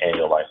average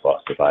annual life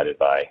loss divided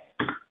by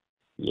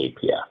the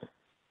APF.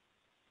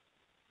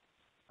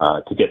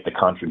 To get the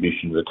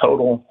contribution to the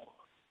total,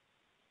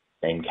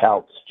 same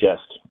calcs,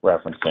 just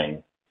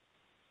referencing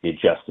the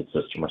adjusted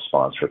system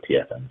response for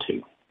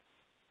PFM2.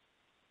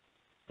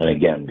 And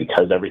again,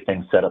 because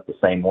everything's set up the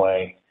same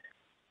way,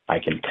 I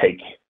can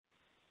take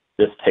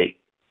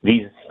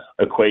these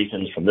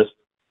equations from this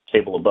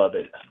table above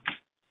it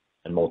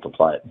and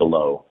multiply it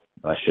below.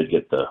 I should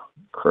get the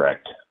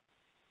correct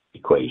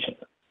equation.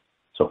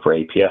 So for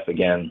APF,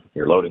 again,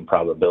 your loading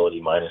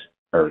probability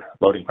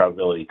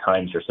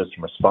times your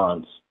system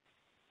response,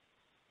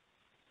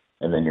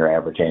 and then your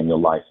average annual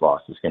life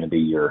loss is going to be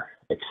your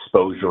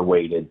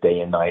exposure-weighted day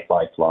and night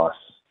life loss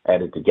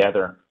added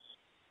together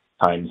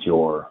times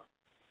your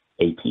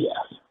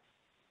APF.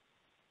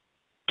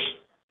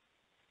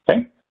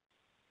 Okay.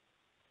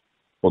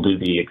 We'll do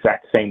the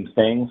exact same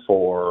thing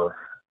for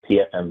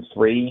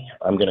PFM3.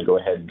 I'm going to go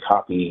ahead and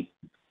copy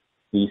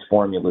these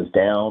formulas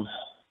down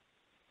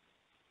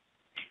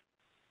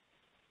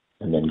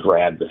and then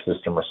grab the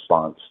system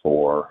response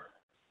for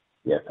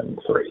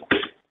PFM3.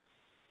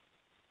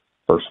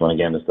 First one,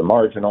 again, is the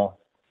marginal.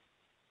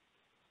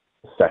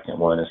 The second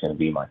one is going to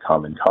be my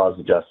common cause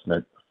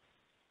adjustment.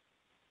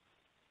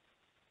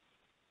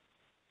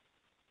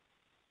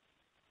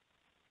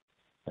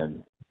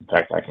 And in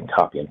fact, I can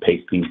copy and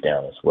paste these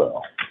down as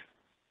well.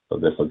 So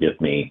this will give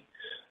me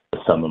the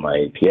sum of my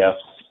APFs,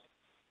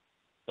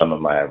 sum of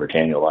my average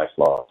annual life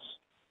loss,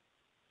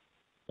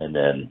 and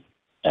then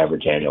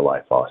average annual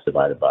life loss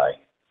divided by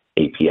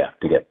APF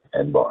to get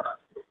N bar.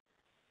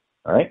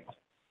 All right.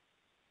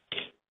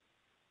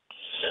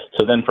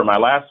 So then for my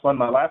last one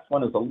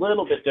is a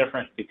little bit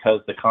different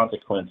because the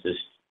consequences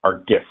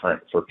are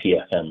different for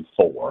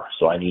PFM4.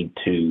 So I need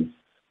to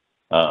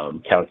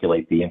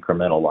calculate the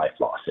incremental life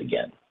loss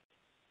again.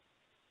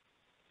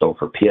 So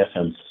for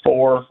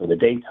PFM4, for the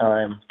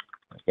daytime,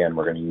 again,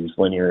 we're going to use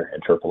linear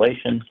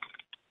interpolation.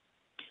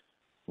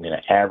 I'm going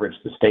to average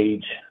the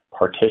stage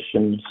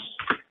partitions,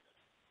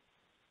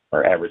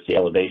 or average the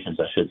elevations,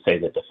 I should say,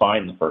 that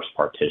define the first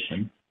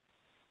partition.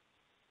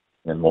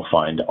 Then we'll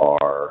find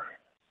our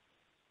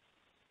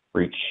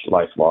breach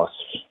life loss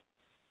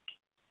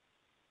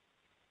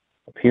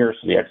up here.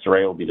 So the X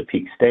array will be the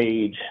peak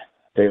stage.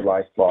 Day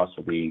life loss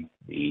will be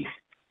the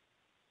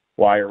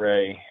Y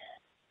array,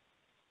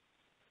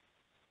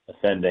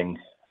 ascending,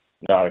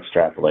 not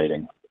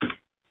extrapolating.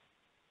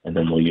 And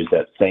then we'll use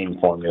that same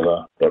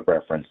formula that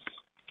reference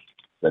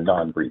the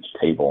non-breach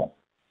table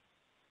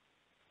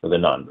for the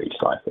non-breach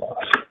life loss.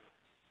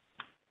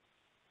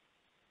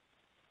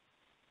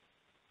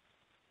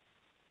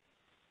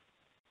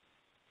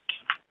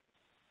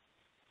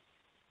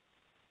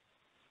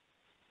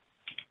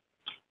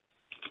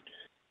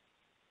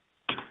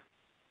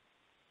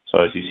 So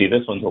So as you see,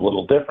 this one's a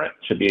little different.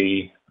 Should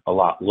be a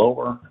lot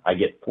lower. I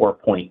get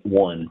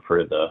 4.1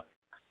 for the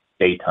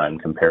daytime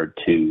compared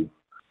to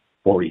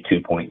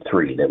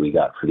 42.3 that we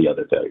got for the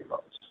other failure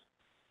modes.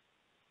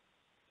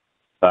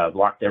 If I've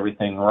locked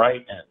everything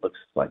right, and it looks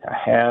like I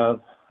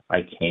have,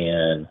 I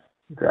can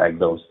drag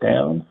those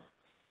down.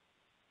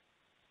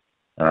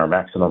 And our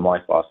maximum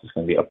life loss is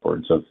going to be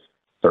upwards of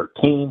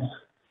 13.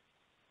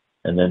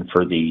 And then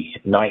for the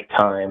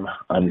nighttime,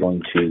 I'm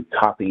going to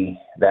copy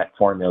that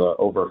formula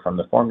over from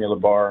the formula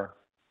bar,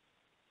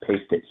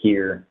 paste it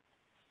here,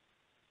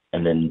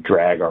 and then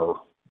drag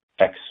our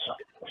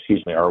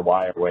our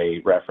Y array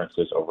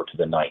references over to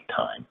the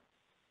nighttime.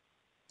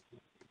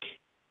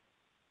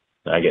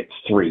 And I get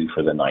 3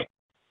 for the night.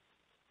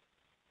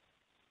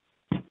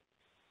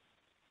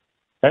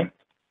 Okay.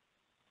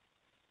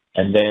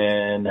 And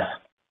then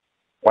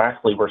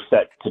lastly, we're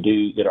set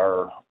to get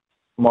our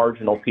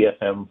marginal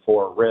PFM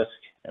for risk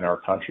and our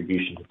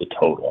contribution to the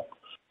total.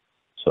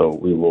 So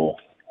we will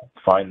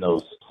find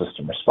those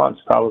system response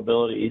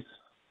probabilities,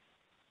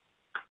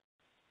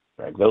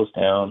 drag those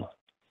down.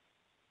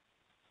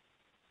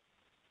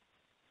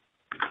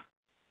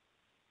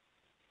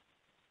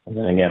 And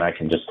then again, I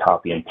can just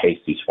copy and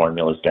paste these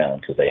formulas down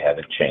because they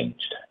haven't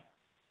changed.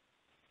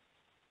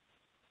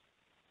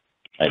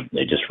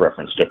 They just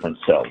reference different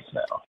cells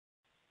now.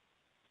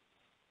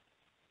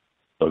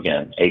 So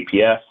again,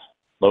 APF,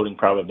 loading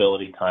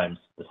probability times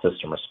the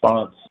system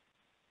response,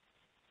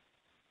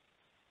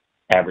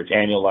 average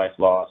annual life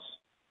loss,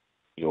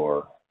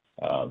 your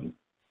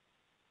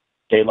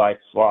day life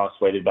loss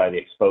weighted by the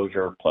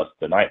exposure plus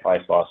the night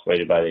life loss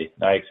weighted by the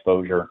night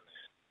exposure.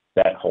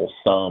 That whole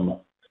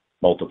sum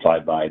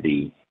multiplied by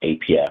the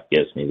APF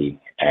gives me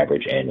the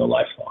average annual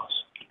life loss.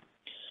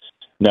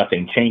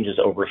 Nothing changes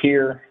over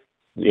here.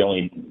 The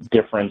only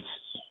difference,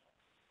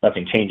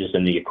 nothing changes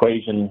in the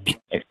equation,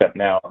 except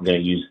now I'm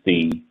going to use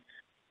the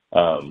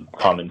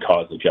common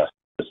cause adjusted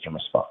system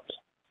response.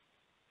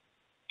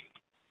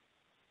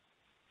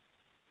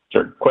 Is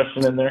there a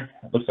question in there?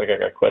 It looks like I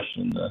got a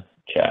question in the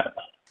chat.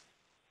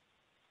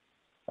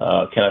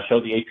 Can I show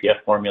the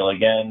APF formula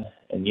again?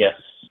 And yes,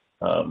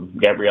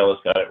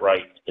 Gabriella's got it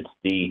right. It's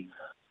the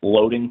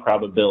loading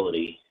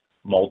probability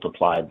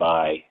multiplied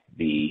by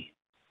the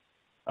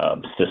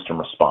system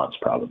response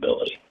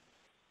probability.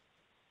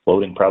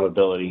 Loading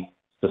probability,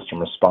 system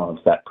response,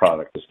 that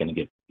product is going to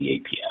give the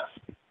APF.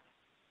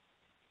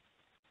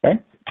 Okay.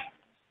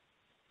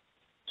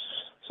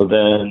 So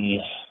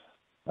then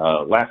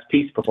last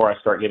piece before I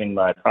start getting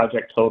my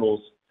project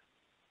totals,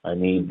 I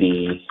need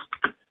the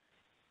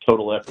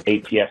total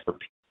APF for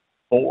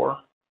P4,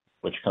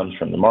 which comes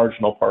from the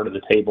marginal part of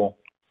the table.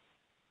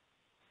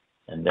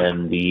 And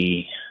then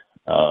the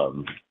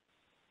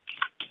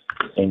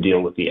same deal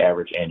with the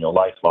average annual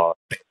life loss.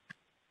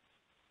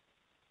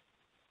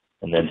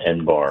 And then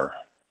N bar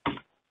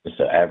is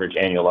the average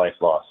annual life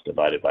loss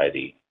divided by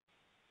the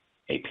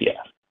APF.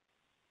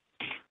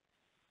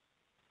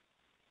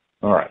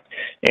 All right.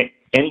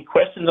 Any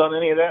questions on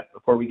any of that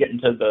before we get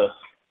into the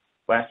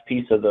last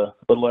piece of the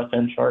little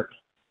FN chart?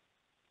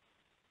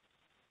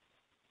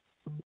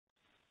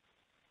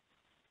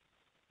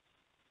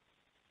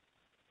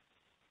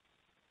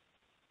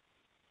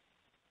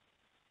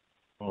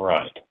 All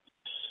right.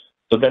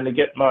 So then to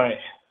get my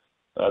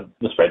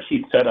the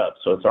spreadsheet set up,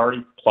 so it's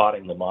already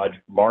plotting the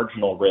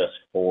marginal risk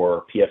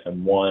for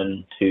PFM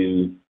 1,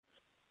 2,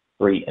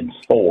 3, and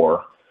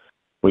 4.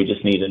 We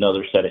just need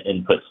another set of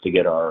inputs to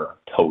get our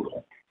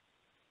total.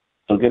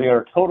 So getting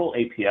our total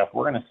APF,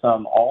 we're going to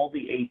sum all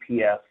the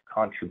APF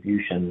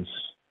contributions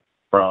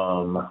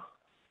from,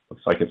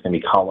 looks like it's going to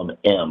be column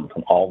M,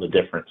 from all the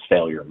different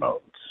failure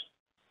modes.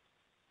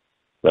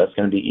 So that's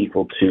going to be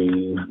equal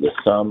to the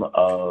sum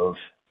of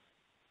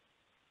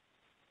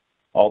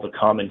all the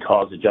common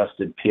cause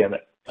adjusted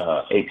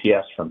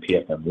APFs from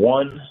PFM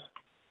 1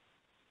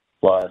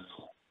 plus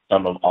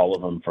sum of all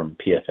of them from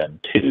PFM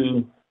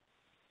 2,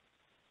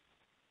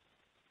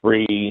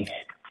 3,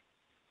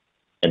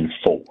 and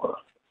 4.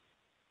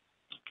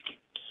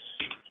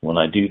 When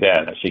I do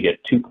that, I should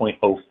get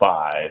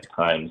 2.05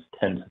 times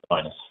 10 to the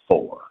minus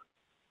 4.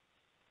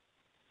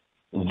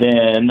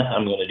 Then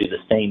I'm going to do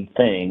the same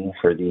thing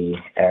for the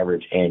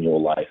average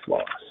annual life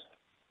loss.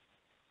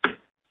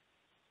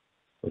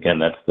 Again,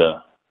 that's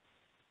the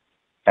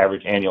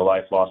average annual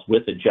life loss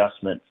with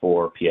adjustment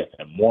for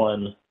PFM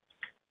 1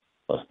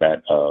 plus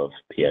that of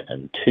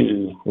PFM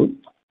 2,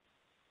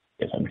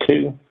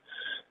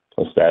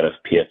 plus that of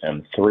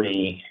PFM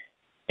 3,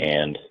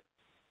 and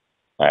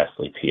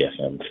lastly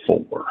PFM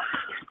 4.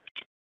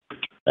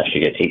 I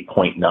should get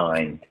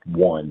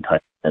 8.91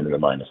 times 10 to the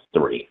minus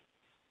 3.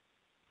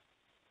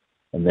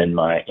 And then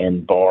my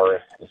N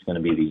bar is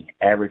going to be the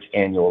average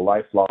annual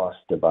life loss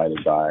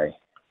divided by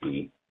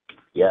the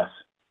APF,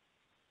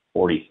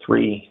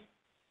 43,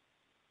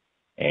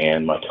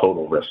 and my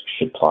total risk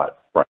should plot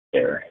right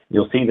there.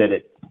 You'll see that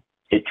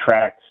it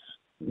tracks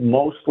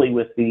mostly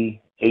with the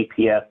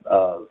APF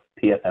of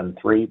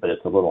PFM3, but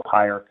it's a little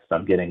higher because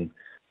I'm getting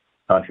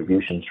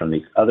contributions from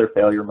these other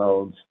failure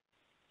modes.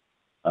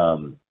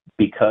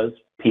 Because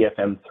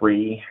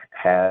PFM3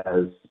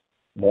 has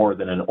more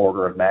than an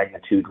order of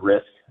magnitude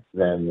risk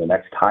than the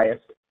next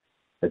highest,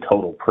 the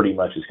total pretty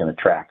much is going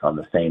to track on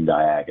the same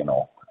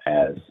diagonal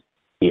as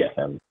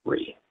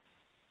PFM3.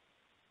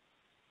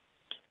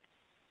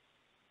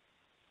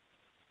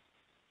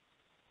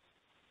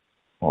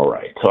 All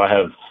right, so I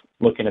have,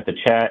 looking at the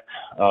chat,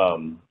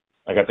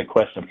 I got the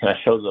question, can I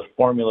show the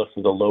formula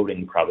for the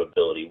loading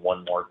probability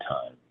one more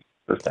time?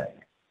 Sure thing.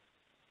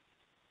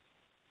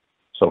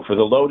 So for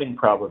the loading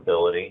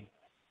probability,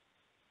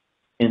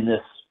 in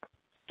this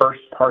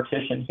first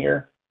partition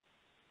here,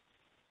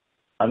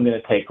 I'm going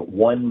to take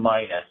 1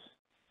 minus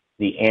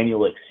the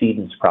annual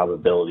exceedance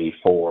probability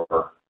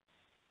for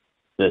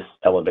this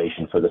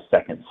elevation for the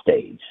second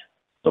stage,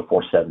 so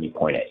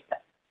 470.8.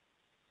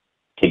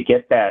 To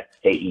get that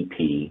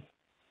AEP,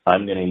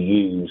 I'm going to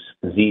use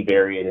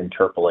Z-variate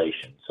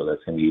interpolation. So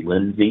that's going to be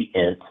Lindsay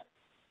int.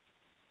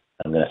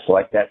 I'm going to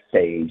select that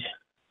stage,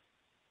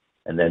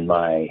 and then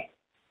my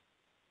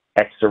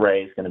X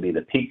array is going to be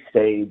the peak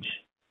stage,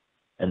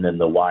 and then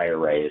the Y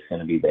array is going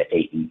to be the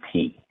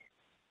AEP.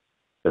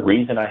 The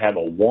reason I have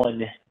a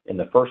 1 in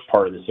the first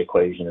part of this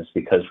equation is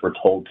because we're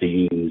told to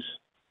use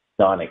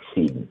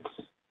non-exceedance.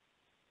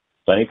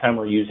 So anytime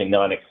we're using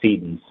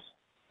non-exceedance,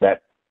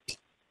 that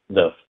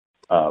the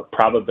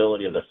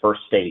probability of the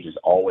first stage is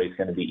always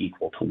going to be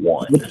equal to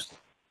 1.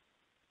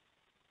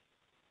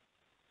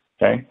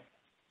 Okay.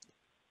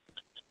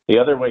 The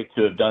other way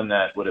to have done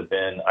that would have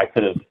been, I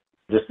could have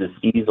just as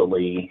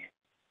easily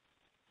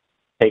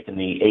taken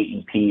the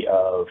AEP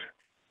of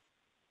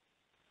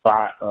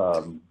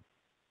 5,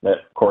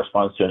 that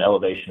corresponds to an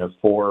elevation of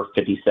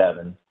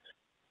 457,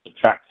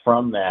 subtract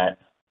from that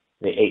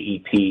the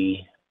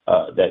AEP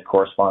that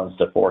corresponds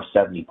to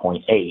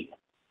 470.8,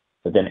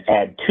 but then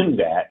add to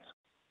that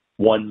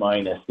 1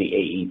 minus the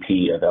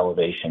AEP of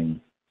elevation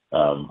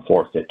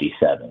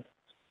 457. It's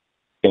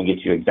going to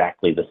get you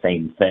exactly the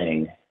same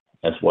thing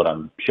as what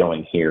I'm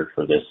showing here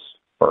for this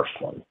first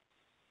one.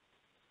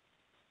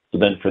 So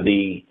then for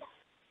the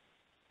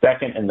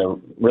second and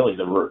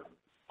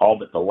all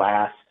but the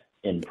last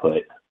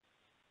input,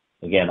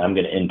 again, I'm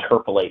going to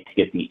interpolate to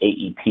get the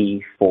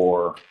AEP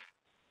for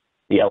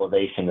the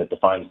elevation that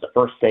defines the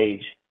first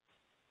stage,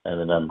 and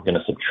then I'm going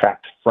to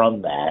subtract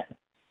from that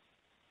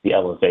the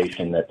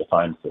elevation that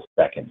defines the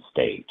second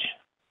stage.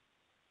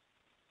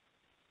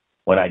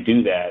 When I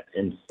do that,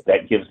 and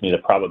that gives me the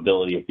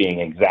probability of being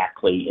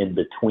exactly in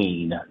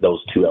between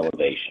those two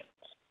elevations.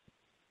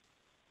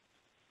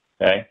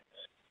 Okay?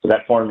 So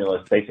that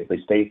formula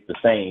basically stays the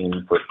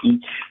same for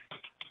each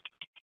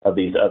of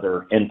these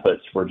other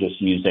inputs. We're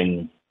just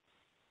using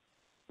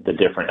the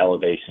different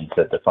elevations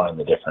that define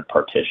the different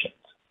partitions.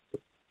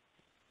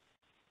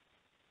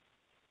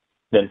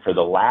 Then for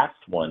the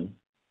last one,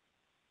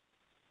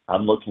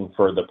 I'm looking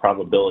for the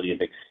probability of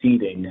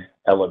exceeding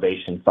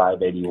elevation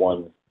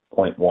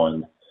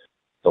 581.1.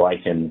 So I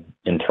can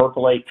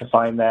interpolate to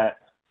find that,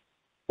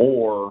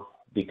 or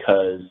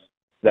because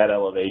that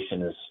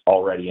elevation is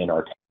already in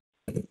our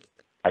table,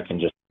 I can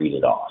just read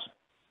it off.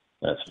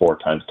 That's 4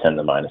 times 10 to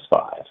the minus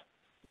 5.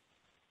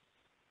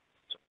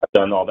 So if I've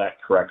done all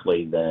that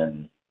correctly,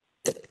 then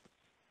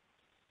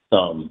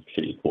sum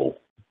should equal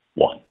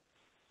 1.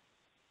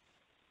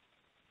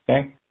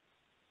 Okay?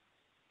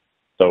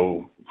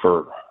 So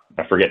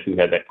I forget who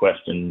had that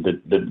question.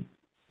 Did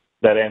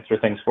that answer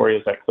things for you?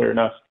 Is that clear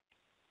enough?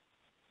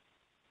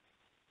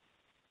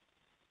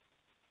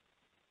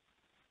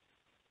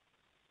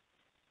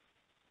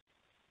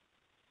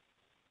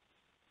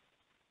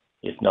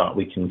 If not,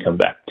 we can come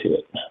back to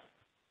it.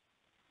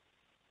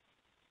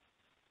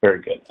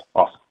 Very good.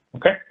 Awesome.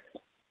 Okay.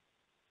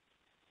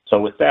 So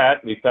with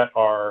that, we've got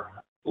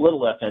our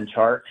little FN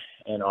chart,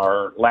 and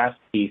our last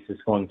piece is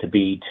going to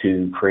be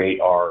to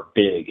create our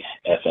big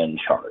FN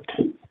chart.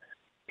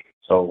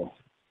 So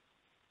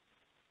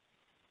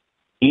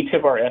each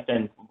of our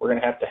FN, we're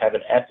going to have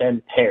an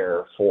FN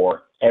pair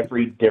for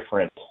every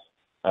different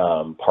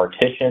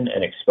partition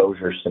and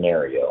exposure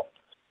scenario.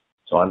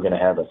 So I'm going to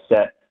have a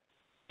set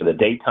for the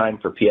daytime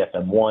for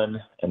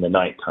PFM1 and the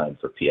nighttime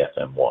for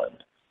PFM1.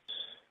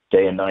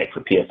 Day and night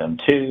for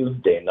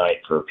PFM2, day and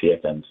night for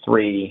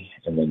PFM3,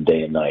 and then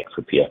day and night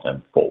for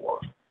PFM4.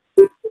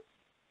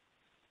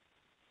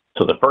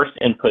 So the first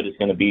input is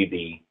going to be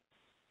the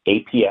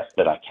APS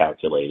that I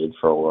calculated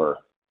for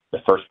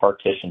the first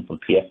partition from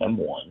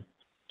PFM1.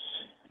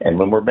 And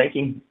when we're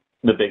making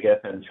the big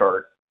FN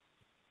chart,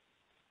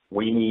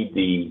 we need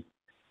the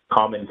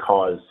common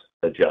cause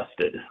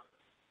adjusted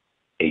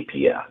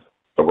APS.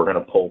 So we're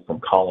going to pull from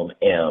column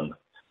M,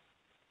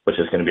 which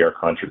is going to be our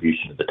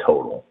contribution to the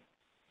total.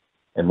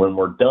 And when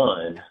we're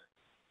done,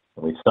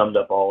 and we've summed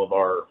up all of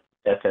our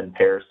FN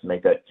pairs to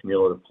make that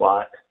cumulative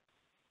plot,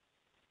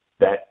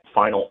 that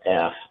final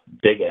F,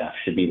 big F,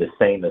 should be the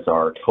same as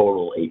our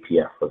total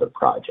APF for the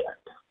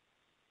project.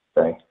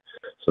 Okay?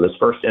 So this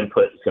first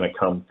input is going to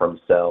come from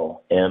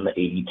cell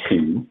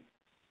M82.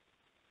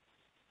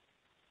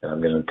 And I'm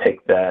going to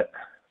take that.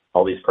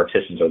 All these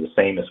partitions are the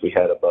same as we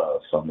had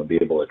above, so I'm going to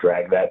be able to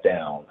drag that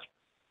down.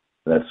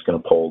 And that's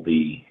going to pull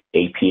the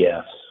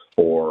APFs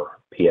for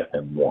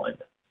PFM1.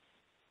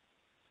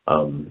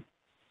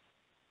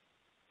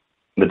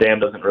 The DAM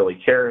doesn't really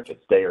care if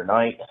it's day or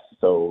night,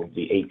 so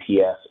the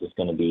APS is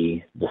going to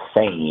be the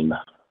same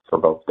for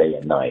both day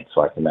and night.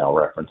 So I can now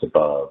reference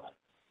above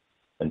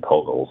and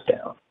pull those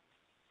down.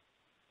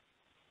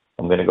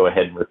 I'm going to go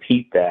ahead and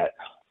repeat that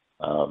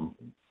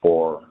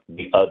for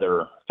the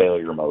other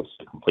failure modes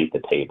to complete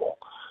the table.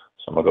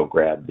 So I'm going to go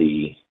grab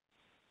the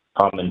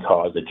common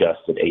cause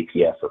adjusted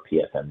APF for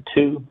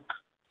PFM2,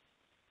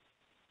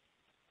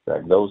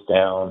 drag those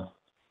down,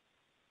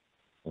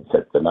 and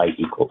set the night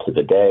equal to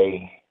the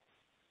day,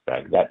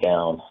 drag that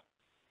down,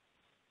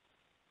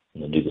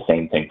 and then do the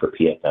same thing for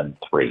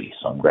PFM3.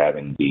 So I'm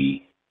grabbing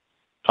the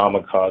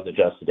common cause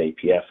adjusted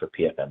APF for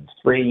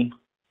PFM3,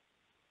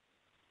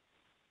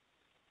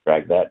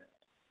 drag that,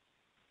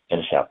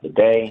 finish out the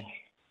day,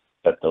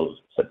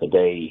 set the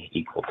day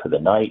equal to the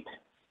night,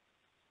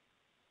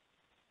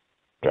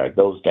 drag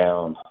those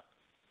down,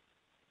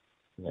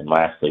 and then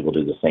lastly we'll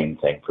do the same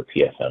thing for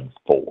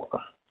PFM4.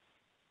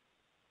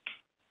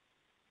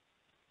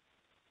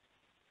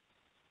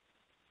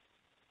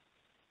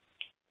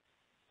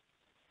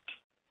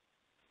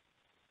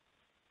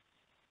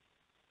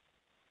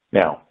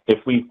 Now,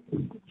 if we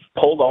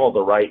pulled all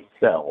the right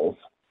cells,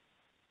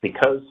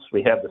 because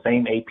we have the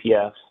same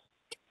APFs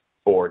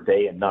for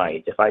day and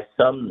night, if I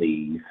sum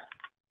these,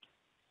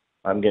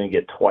 I'm going to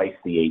get twice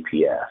the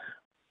APF.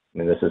 I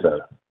mean, this is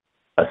a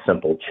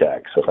simple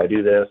check. So if I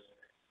do this,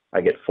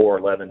 I get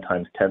 411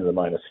 times 10 to the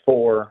minus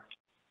 4.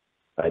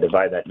 I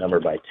divide that number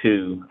by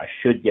 2. I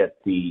should get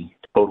the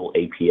total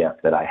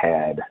APF that I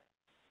had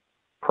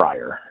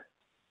prior.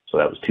 So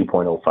that was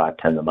 2.05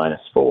 10 to the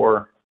minus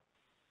 4.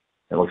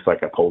 It looks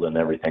like I pulled in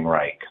everything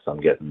right because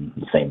I'm getting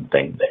the same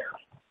thing there.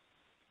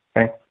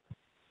 Okay.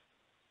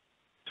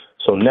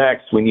 So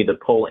next, we need to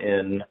pull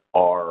in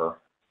our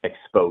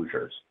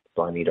exposures.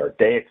 So I need our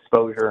day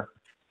exposure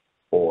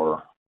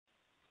for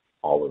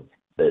all of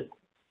the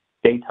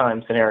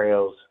daytime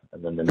scenarios,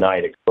 and then the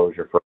night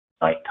exposure for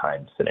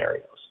nighttime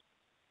scenarios.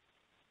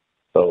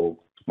 So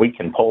we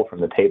can pull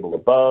from the table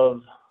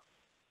above,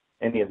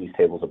 any of these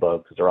tables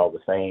above, because they're all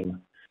the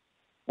same,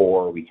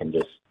 or we can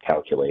just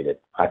calculate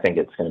it. I think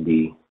it's going to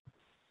be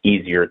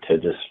easier to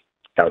just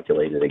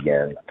calculate it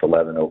again. It's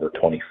 11 over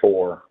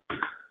 24.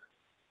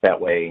 That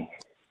way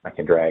I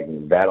can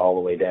drag that all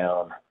the way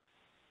down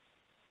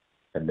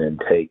and then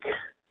take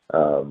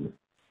the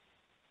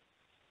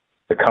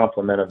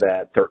complement of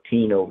that,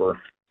 13 over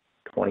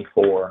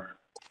 24,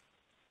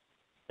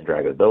 and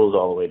drag those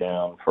all the way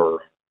down for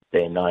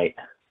day and night.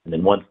 And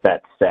then once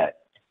that's set,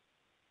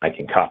 I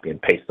can copy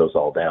and paste those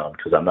all down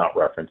because I'm not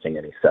referencing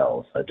any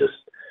cells. I just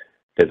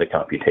did the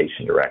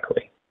computation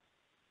directly.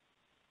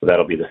 So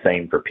that'll be the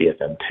same for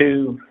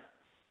PFM2,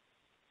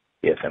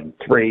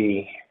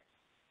 PFM3,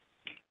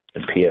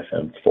 and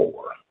PFM4.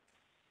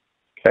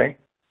 Okay?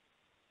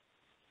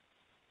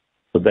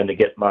 So then to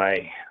get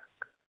my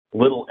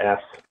little f,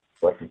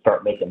 so I can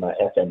start making my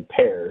FN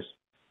pairs,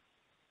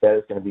 that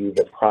is going to be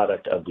the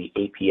product of the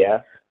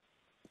APF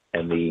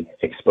and the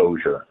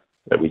exposure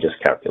that we just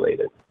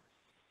calculated.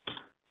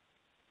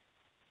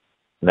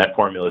 And that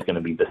formula is going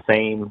to be the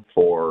same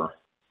for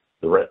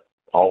the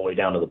all the way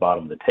down to the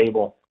bottom of the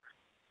table,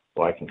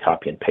 so I can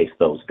copy and paste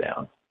those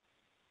down.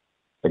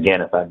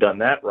 Again, if I've done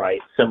that right,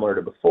 similar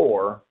to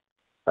before,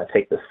 if I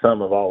take the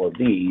sum of all of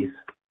these,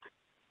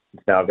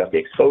 now I've got the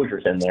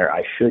exposures in there,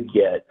 I should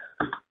get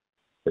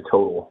the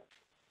total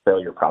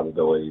failure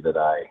probability that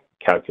I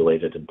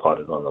calculated and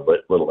plotted on the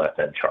little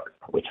FN chart,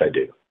 which I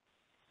do.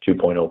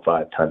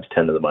 2.05 times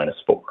 10 to the minus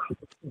 4.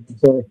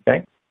 Sorry.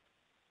 Okay?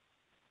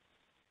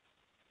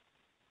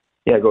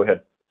 Yeah, go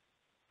ahead.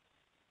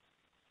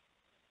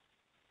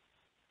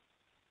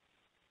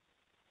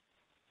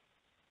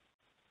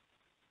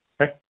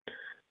 Okay.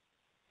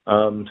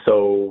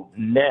 So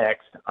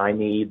next, I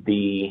need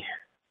the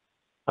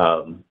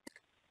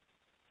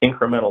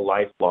incremental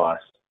life loss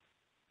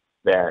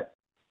that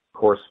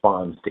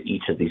corresponds to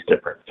each of these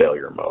different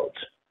failure modes.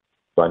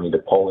 So I need to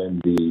pull in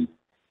the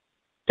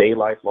day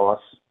life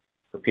loss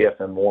for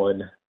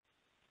PFM1,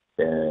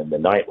 then the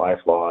night life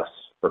loss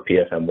for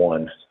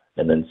PFM1,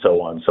 and then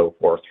so on and so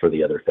forth for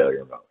the other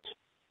failure modes.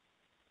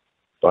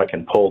 So I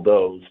can pull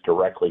those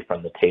directly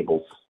from the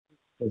tables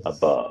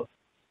above.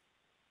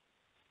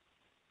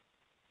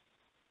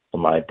 So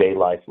my day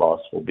life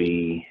loss will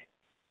be,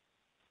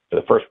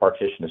 the first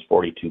partition is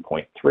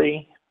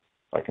 42.3.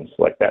 I can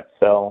select that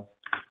cell,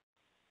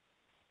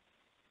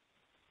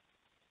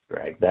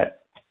 drag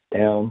that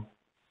down,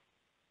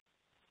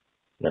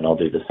 then I'll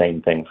do the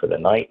same thing for the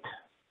night.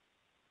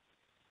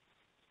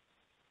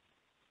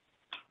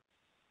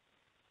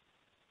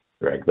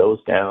 Drag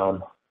those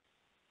down,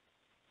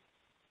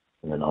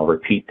 and then I'll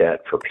repeat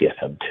that for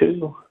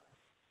PFM2.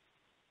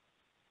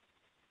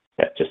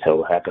 That just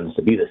so happens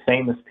to be the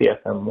same as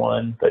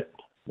PFM1, but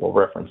we'll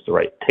reference the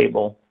right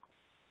table.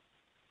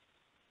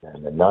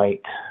 And the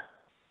night.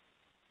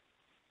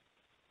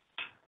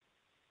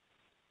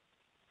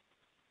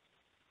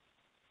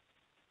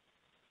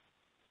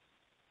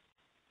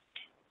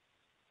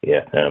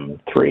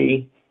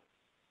 PFM3.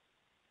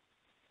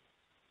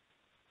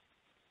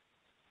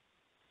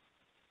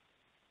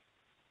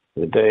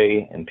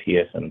 day and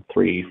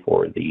PSM3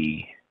 for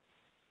the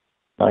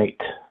night.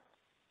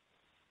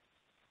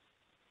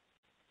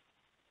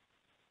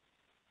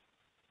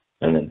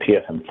 And then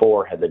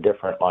PSM4 had the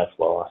different life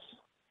loss.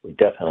 We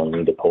definitely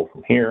need to pull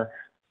from here.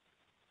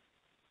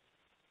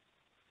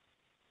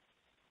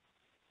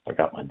 I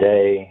got my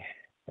day,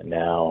 and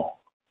now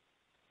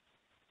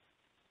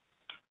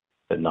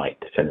the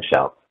night to finish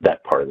out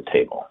that part of the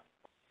table.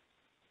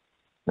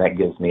 And that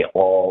gives me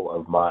all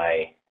of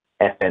my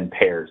FN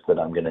pairs that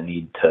I'm going to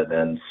need to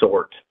then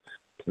sort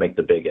to make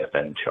the big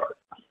FN chart.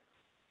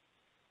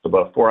 So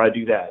before I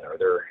do that, are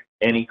there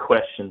any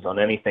questions on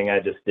anything I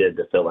just did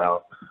to fill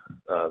out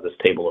this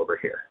table over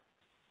here?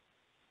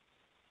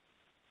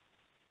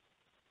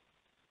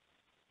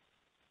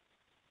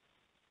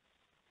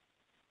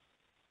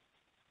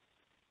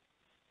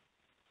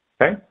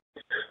 Okay,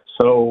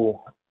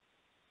 so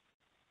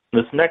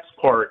this next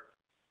part,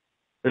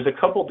 there's a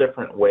couple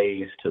different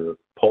ways to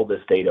pull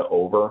this data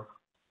over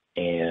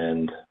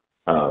and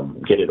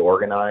get it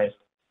organized.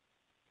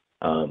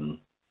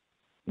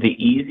 The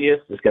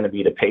easiest is going to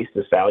be to paste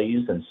the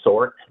values and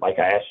sort like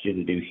I asked you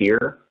to do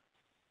here.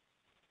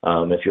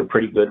 If you're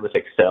pretty good with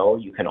Excel,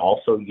 you can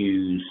also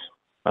use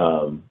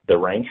the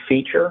rank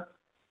feature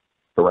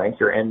to rank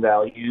your end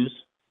values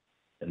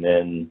and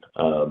then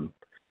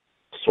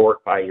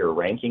sort by your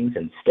rankings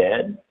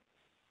instead,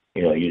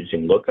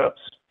 using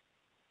lookups.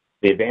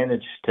 The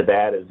advantage to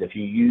that is if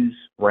you use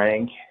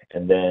rank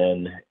and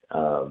then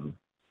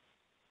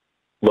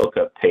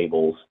lookup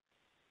tables,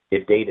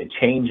 if data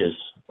changes,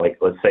 like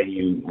let's say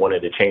you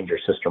wanted to change your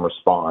system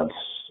response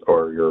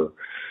or your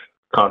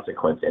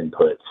consequence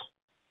inputs,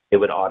 it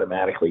would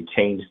automatically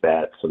change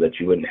that so that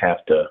you wouldn't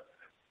have to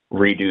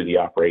redo the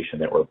operation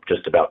that we're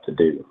just about to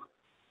do.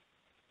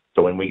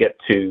 So when we get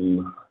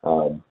to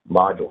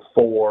Module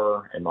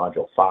 4 and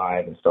Module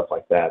 5 and stuff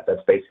like that,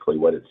 that's basically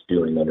what it's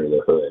doing under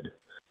the hood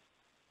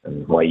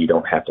and why you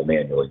don't have to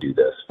manually do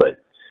this. But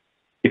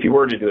if you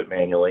were to do it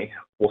manually,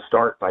 we'll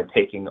start by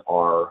taking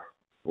our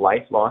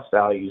life loss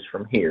values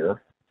from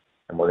here,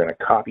 and we're going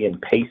to copy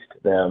and paste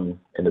them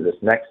into this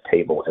next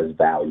table as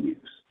values.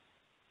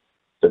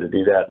 So to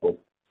do that, we'll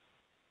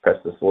press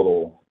this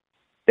little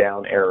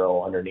down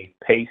arrow underneath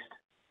paste,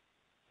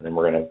 and then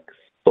we're going to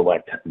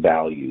select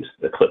values,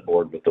 the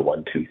clipboard with the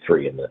 1, 2,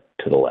 3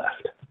 to the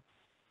left.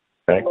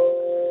 Okay?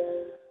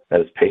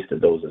 That has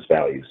pasted those as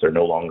values. They're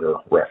no longer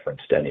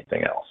referenced to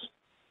anything else.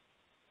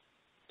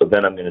 So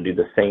then I'm going to do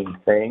the same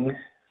thing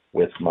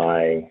with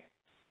my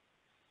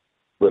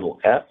little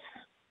f.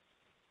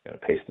 I'm going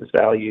to paste as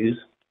values.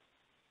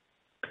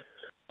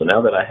 So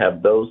now that I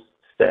have those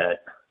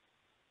set,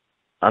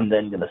 I'm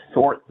then going to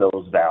sort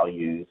those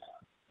values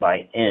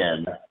by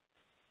n.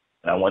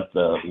 And I want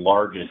the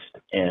largest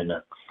n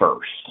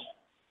first.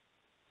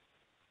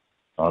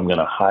 So I'm going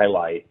to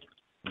highlight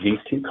these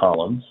two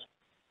columns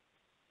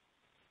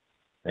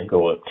and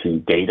go up to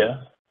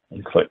Data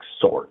and click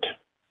Sort.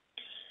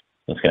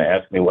 It's going to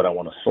ask me what I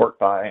want to sort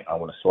by. I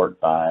want to sort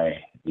by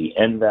the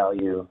n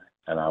value,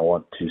 and I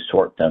want to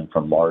sort them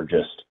from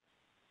largest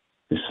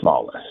to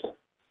smallest.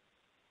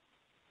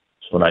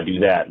 So when I do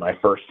that, my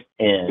first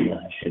n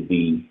should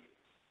be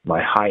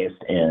my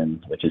highest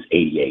n, which is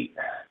 88.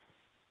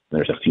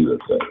 There's a few of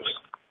those.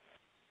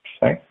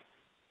 Okay.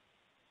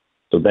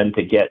 So then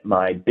to get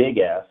my big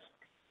F,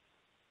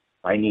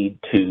 I need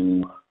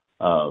to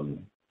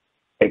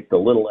take the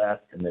little f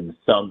and then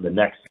sum the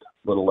next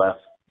little f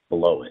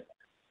below it,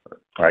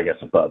 or I guess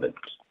above it,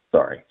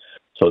 sorry.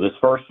 So this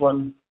first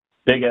one,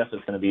 big F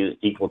is going to be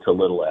equal to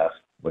little f,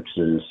 which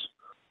is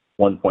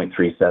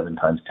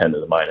 1.37 times 10 to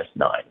the minus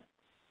 9.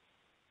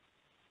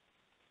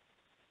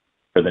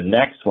 For the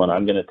next one,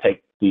 I'm going to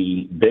take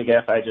the big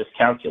F I just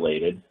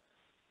calculated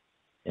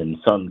and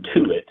sum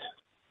to it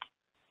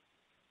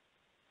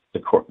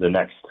the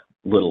next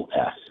little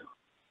f,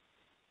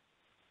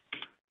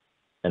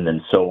 and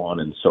then so on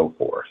and so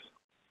forth.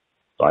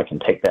 So I can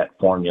take that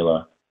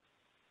formula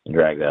and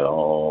drag that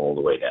all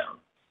the way down.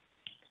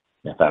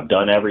 And if I've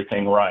done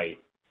everything right,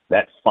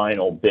 that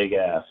final big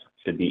F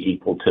should be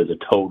equal to the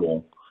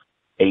total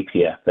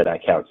APF that I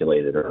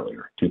calculated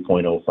earlier,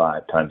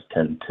 2.05 times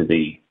 10 to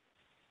the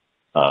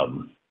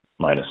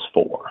minus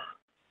 4.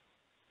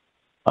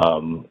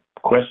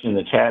 Question in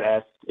the chat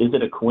asks, is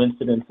it a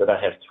coincidence that I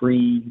have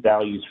 3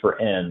 values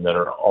for n that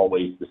are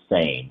always the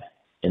same?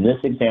 In this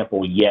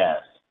example,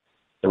 yes.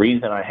 The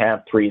reason I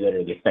have 3 that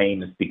are the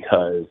same is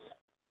because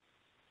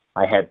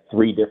I had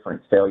 3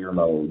 different failure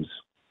modes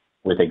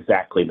with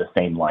exactly the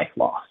same life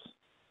loss.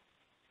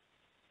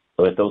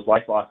 So if those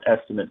life loss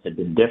estimates had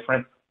been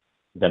different,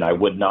 then I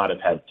would not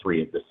have had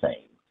 3 of the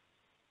same.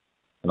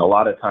 And a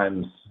lot of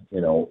times,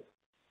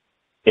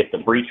 if the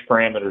breach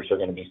parameters are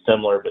going to be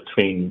similar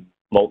between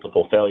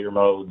multiple failure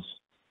modes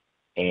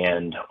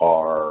and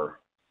our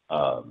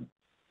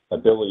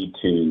ability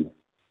to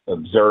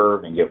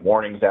observe and get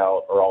warnings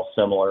out are all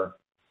similar,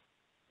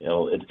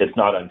 it's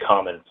not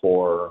uncommon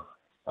for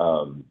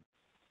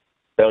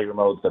failure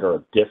modes that are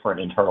of different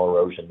internal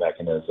erosion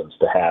mechanisms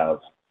to have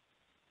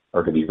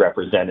or to be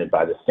represented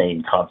by the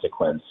same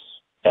consequence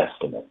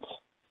estimates.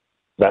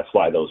 that's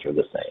why those are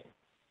the same.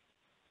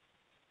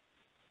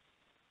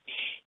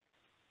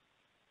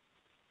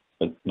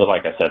 But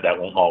like I said, that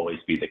won't always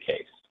be the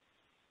case.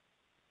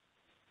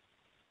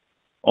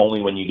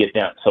 Only when you get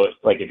down, so it's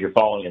like if you're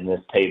following in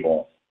this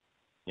table,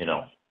 you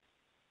know,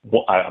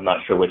 I'm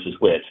not sure which is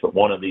which, but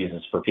one of these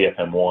is for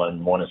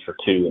PFM1, one is for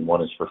 2, and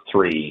one is for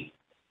 3.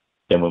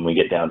 Then when we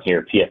get down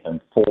here,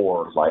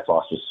 PFM4 life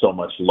loss is so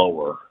much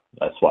lower.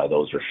 That's why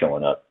those are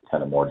showing up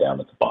kind of more down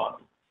at the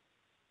bottom.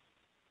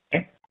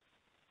 Okay.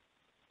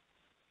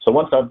 So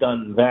once I've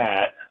done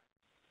that,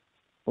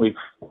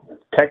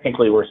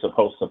 technically we're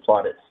supposed to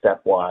plot it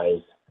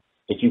stepwise.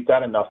 If you've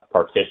got enough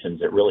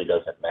partitions, it really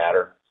doesn't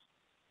matter.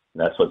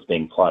 And that's what's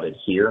being plotted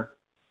here.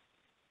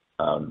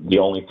 The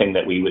only thing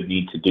that we would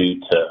need to do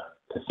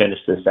to finish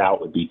this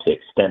out would be to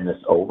extend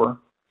this over.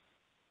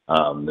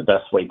 The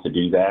best way to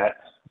do that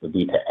would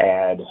be to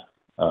add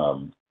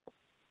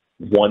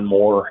one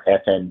more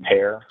FN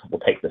pair.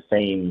 We'll take the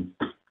same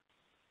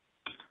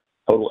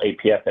total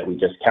APF that we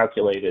just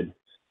calculated,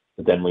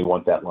 but then we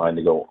want that line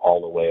to go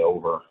all the way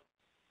over.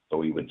 So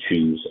we would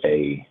choose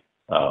a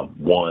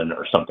 1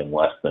 or something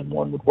less than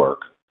 1 would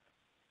work.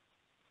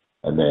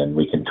 And then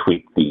we can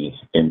tweak the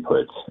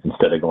inputs.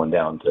 Instead of going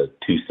down to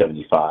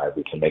 275,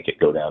 we can make it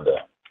go down to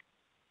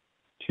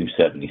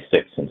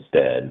 276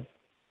 instead. And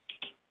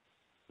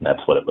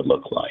that's what it would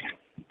look like.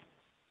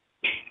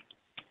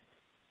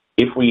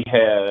 If we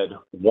had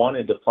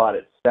wanted to plot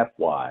it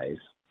stepwise,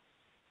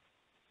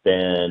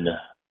 then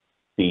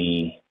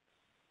the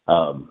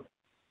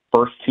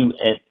first 2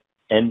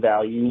 n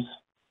values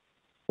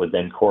would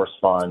then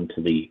correspond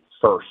to the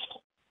first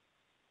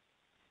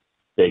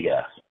big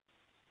F.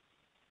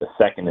 The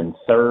second and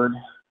third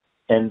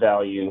n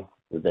value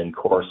would then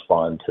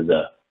correspond to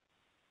the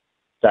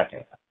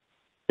second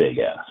big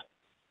F.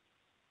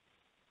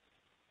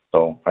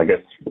 So I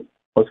guess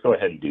let's go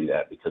ahead and do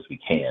that because we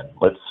can.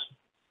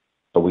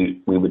 So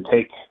we would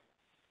take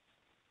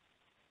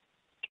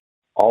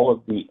all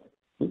of the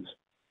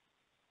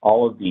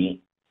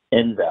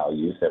n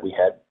values that we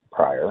had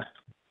prior,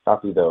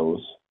 copy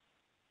those,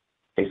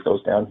 paste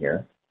those down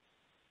here,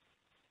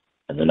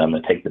 and then I'm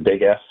going to take the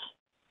big F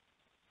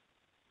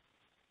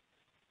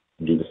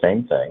and do the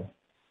same thing.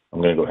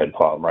 I'm going to go ahead and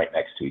plot them right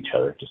next to each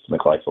other just to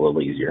make life a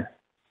little easier.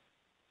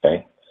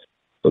 Okay,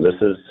 so this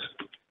is,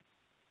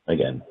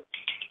 again,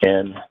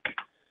 N,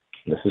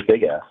 this is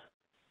big F.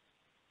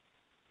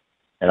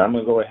 And I'm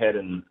going to go ahead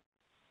and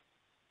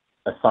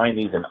assign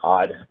these an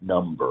odd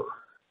number.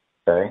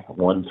 Okay,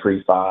 1,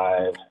 3,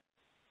 5,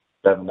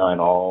 7, 9,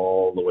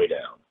 all the way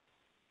down.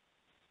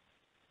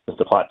 Just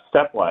to plot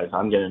stepwise,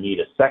 I'm going to need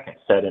a second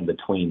set in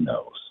between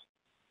those.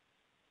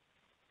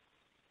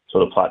 So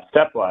to plot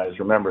stepwise,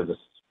 remember this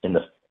in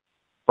the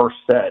first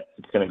set,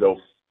 it's going to go,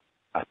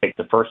 I think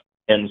the first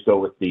n's go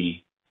with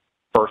the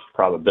first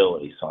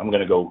probability. So I'm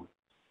going to go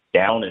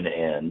down in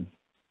n,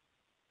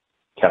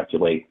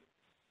 calculate,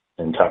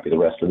 and copy the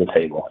rest of the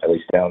table, at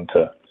least down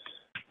to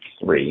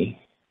 3.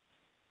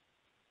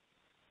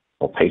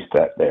 We'll paste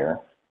that there.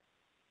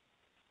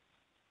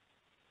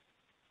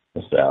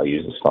 This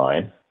values is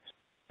fine.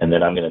 And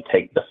then I'm going to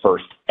take the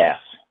first F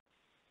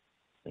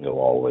and go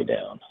all the way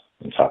down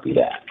and copy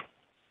that.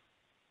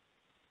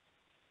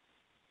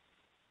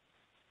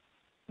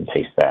 And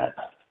paste that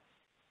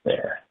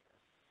there.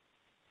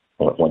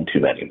 One too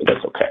many, but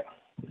that's okay.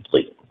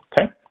 Delete it.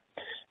 Okay?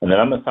 And then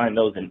I'm going to assign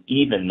those an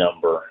even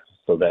number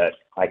so that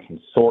I can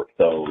sort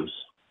those,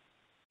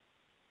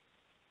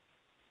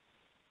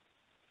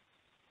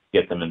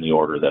 get them in the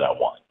order that I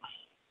want.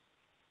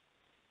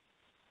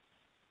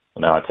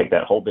 So now I take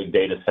that whole big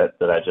data set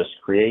that I just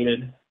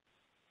created,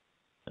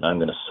 and I'm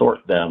going to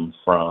sort them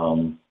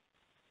from,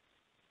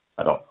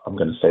 I'm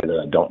going to say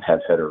that I don't have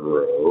header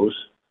rows.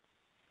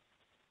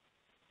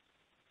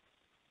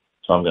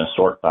 So I'm going to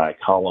sort by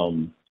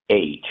column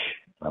H.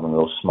 I'm going to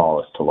go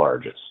smallest to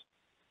largest.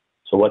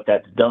 So what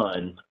that's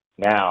done,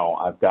 now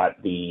I've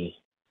got the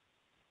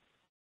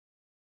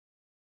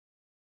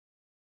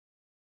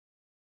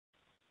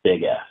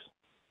big F.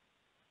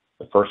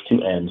 The first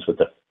 2 ends with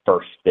the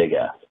first big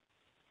F.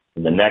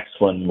 And the next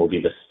one will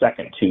be the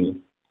second 2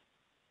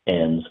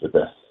 ends with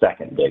the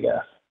second big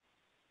F.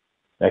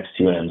 Next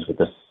 2 ends with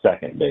the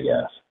second big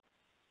F.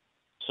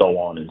 So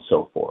on and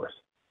so forth.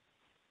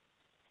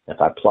 If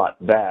I plot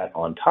that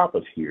on top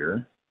of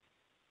here,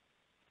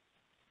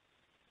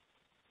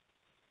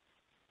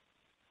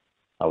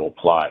 I will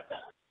plot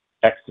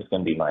X is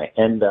going to be my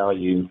N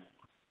value,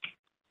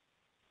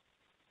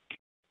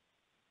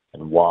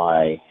 and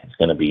Y is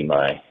going to be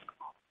my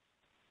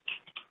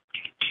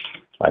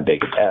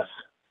big F.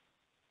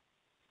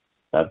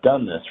 If I've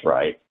done this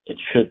right, it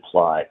should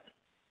plot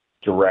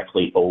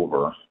directly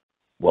over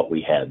what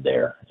we had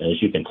there. And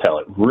as you can tell,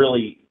 it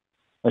really,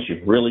 unless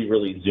you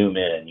really zoom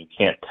in, you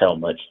can't tell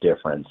much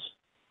difference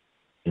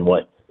in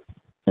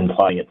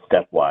plotting it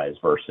stepwise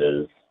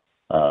versus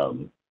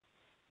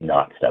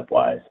not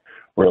stepwise.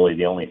 Really,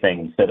 the only thing,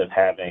 instead of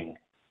having,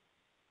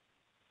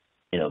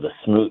 the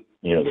smooth,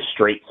 the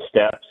straight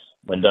steps,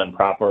 when done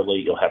properly,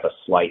 you'll have a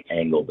slight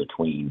angle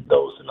between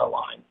those in the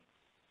line.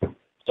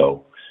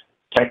 So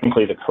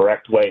technically the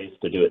correct way is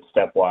to do it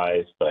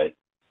stepwise, but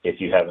if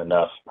you have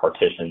enough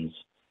partitions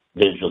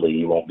visually,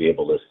 you won't be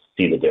able to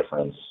see the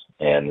difference,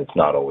 and it's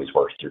not always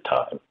worth your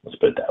time. Let's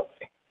put it that way.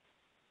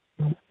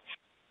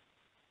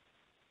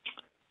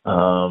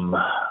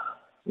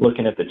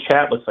 Looking at the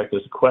chat, looks like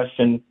there's a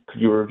question.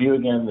 Could you review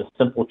again the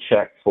simple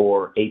check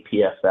for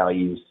APF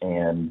values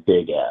and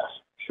big F?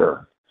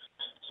 Sure.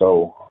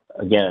 So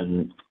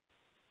again,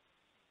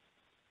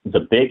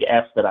 the big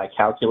F that I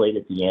calculate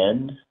at the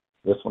end,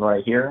 this one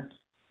right here,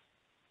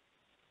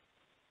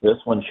 this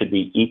one should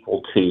be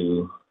equal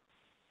to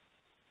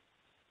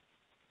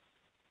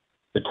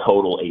the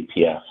total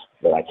APF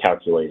that I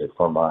calculated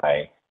for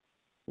my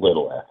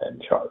little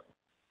FN chart.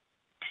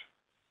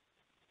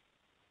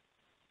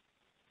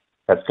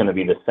 That's going to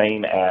be the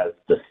same as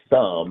the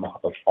sum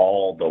of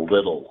all the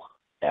little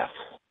f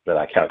that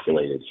I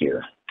calculated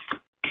here.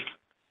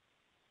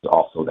 It's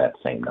also that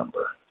same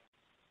number,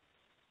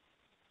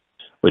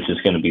 which is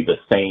going to be the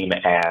same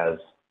as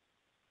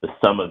the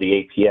sum of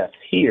the APF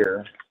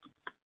here,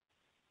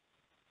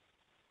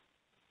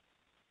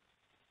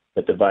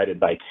 but divided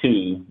by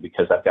 2,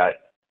 because I've got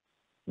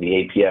the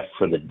APF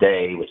for the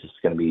day, which is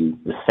going to be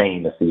the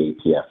same as the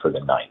APF for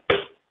the night.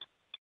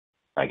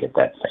 I get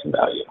that same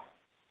value.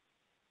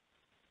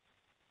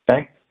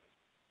 Okay.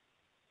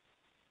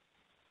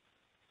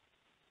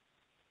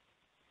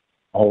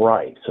 All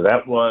right, so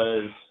that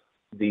was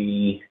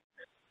the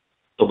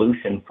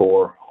solution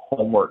for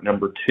homework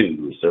number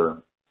 2. Is there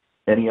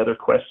any other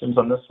questions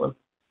on this one?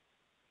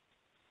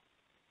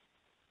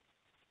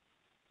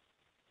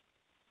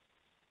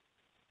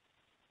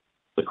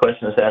 The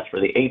question is asked for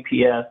the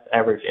APF,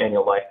 average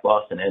annual life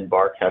loss, and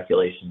N-bar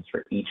calculations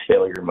for each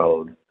failure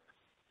mode.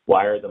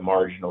 Why are the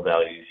marginal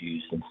values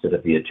used instead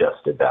of the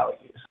adjusted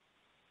values?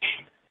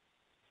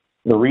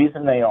 The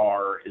reason they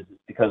are is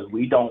because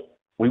we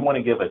want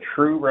to give a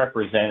true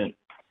representation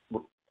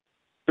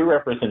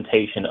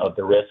of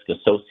the risk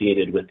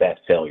associated with that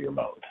failure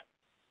mode.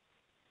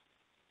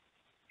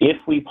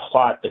 If we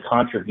plot the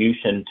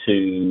contribution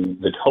to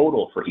the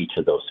total for each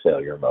of those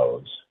failure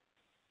modes,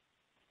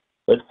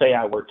 let's say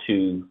I were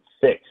to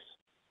fix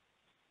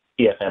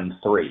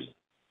PFM3.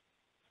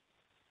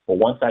 Well,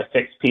 once I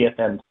fix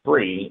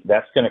PFM3,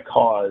 that's going to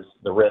cause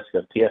the risk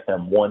of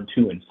PFM1,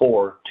 2, and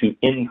 4 to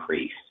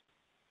increase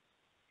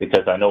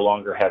because I no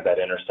longer have that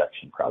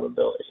intersection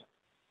probability.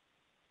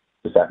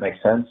 Does that make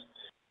sense?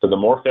 So the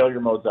more failure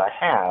modes I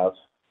have,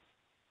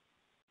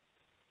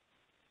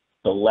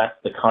 the less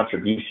the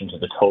contribution to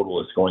the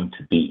total is going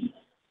to be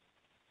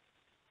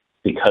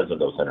because of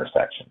those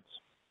intersections.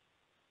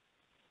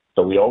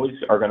 So we always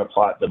are going to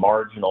plot the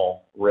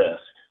marginal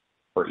risk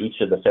for each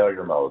of the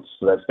failure modes.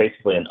 So that's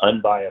basically an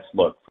unbiased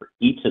look for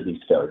each of these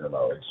failure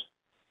modes.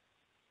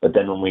 But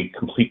then when we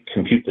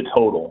compute the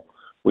total,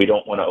 we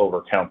don't want to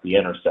overcount the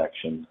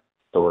intersection.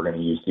 So we're going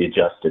to use the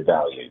adjusted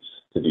values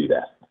to do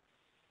that.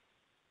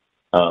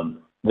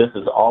 This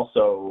is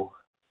also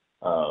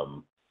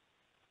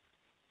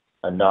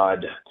a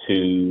nod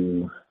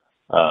to,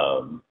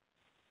 I'm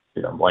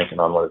blanking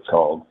on what it's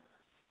called,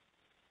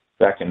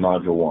 back in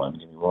Module 1.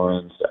 Give me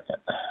 1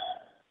 second.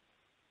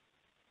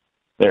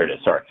 There it is,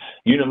 sorry.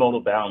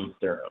 Unimodal balance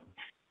theorem.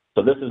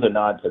 So this is a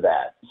nod to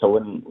that. So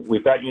when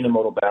we've got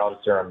unimodal balance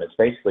theorem, it's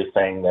basically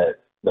saying that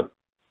the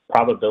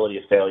probability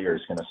of failure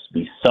is going to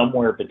be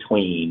somewhere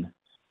between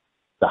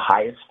the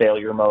highest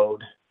failure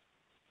mode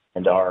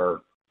and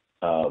our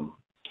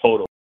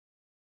total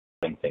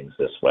things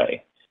this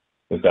way.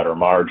 We've got our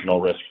marginal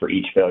risk for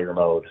each failure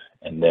mode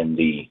and then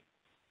the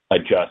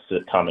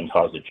adjusted common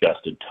cause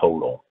adjusted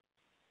total.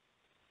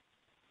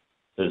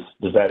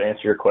 Does that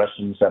answer your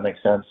question? Does that make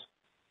sense?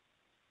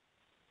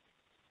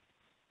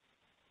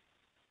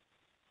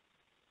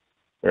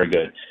 Very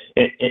good.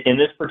 In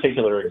this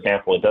particular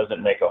example, it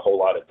doesn't make a whole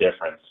lot of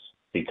difference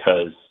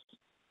because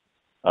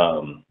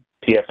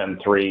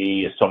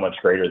PFM3 is so much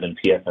greater than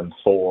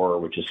PFM4,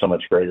 which is so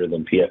much greater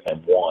than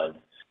PFM1.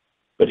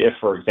 But if,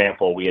 for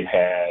example, we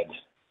had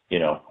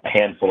a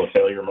handful of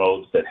failure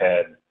modes that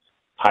had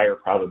higher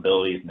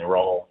probabilities and they were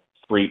all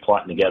 3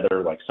 plotting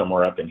together, like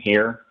somewhere up in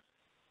here,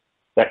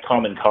 that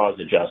common cause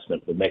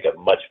adjustment would make a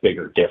much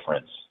bigger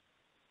difference.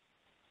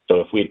 So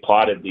if we had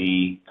plotted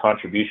the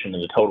contribution to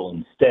the total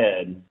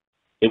instead,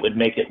 it would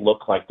make it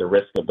look like the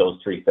risk of those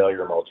 3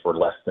 failure modes were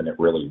less than it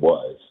really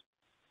was.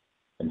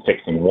 And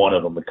fixing one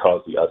of them would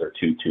cause the other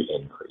 2 to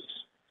increase.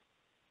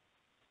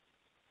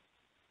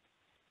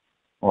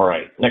 All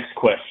right, next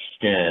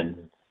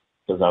question.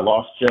 Says, I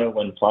lost Joe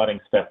when plotting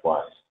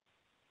stepwise.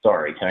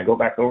 Sorry, can I go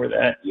back over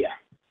that? Yeah,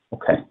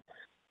 okay.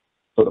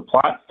 So to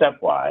plot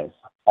stepwise,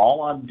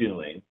 all I'm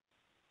doing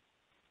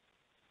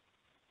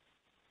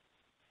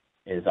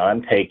is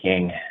I'm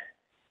taking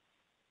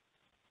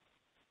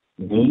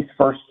these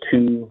first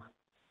 2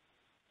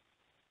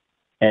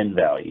 n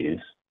values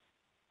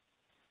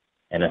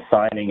and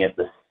assigning it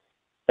the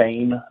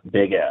same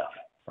big F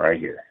right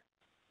here.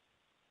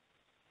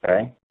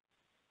 Okay?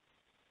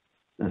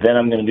 Then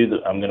I'm going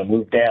to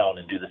move down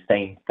and do the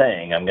same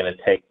thing. I'm going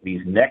to take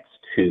these next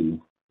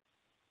 2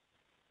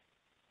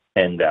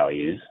 n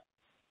values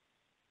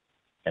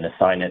and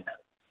assign it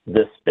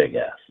this big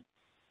F.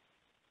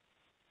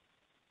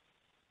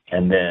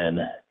 And then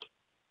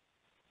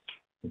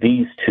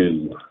these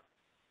two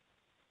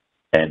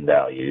N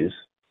values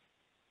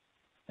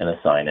and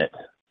assign it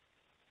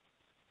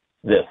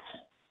this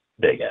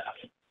big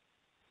F.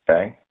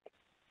 Okay?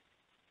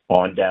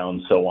 On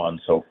down, so on,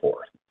 so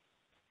forth.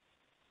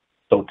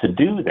 So to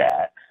do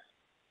that,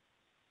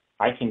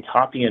 I can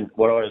copy, and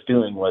what I was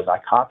doing was I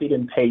copied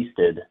and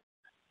pasted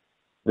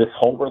this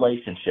whole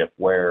relationship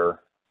where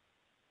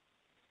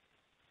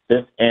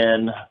this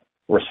N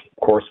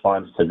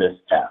corresponds to this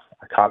F.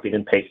 I copied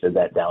and pasted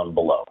that down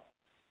below.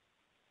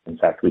 In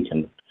fact,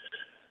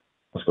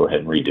 let's go ahead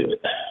and redo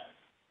it.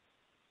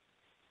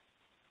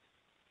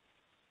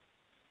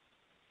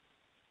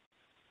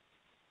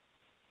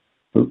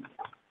 Oops.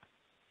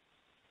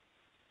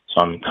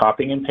 So I'm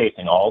copying and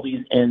pasting all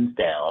these N's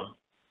down.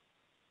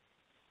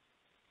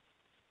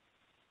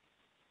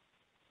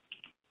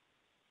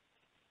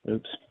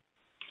 Oops,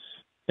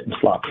 getting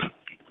sloppy.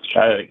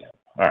 Try it again.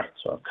 All right,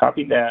 so I've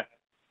copied that,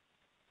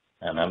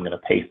 and I'm going to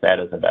paste that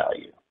as a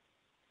value.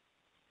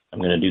 I'm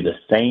going to do the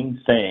same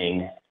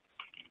thing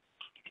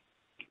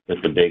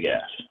with the big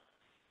F.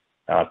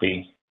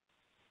 Copy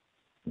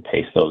and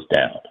paste those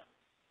down.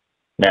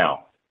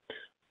 Now,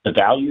 the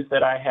values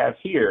that I have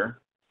here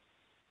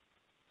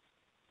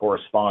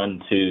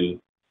correspond to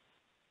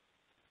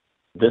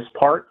this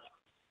part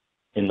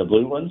in the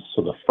blue ones,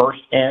 so the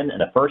first N and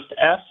the first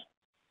F,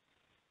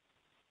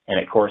 and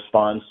it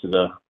corresponds to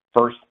the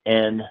first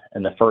N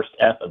and the first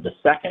F of the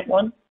second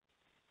one,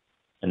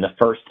 and the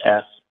first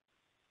F,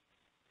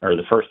 or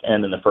the first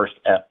N and the first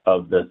F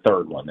of the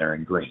third one. They're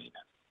in green.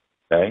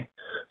 Okay?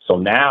 So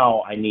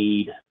now I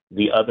need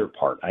the other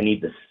part. I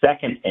need the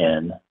second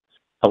N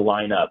to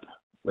line up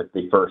with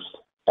the first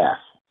F.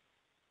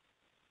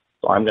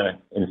 So I'm going to,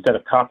 instead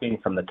of copying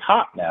from the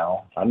top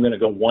now, I'm going to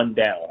go one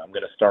down. I'm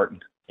going to start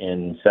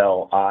in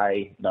cell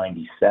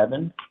I-97,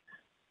 and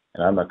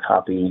I'm going to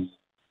copy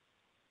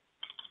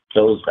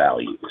those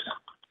values.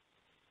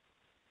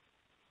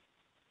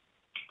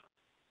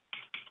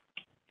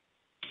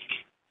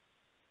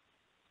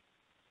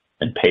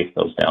 And paste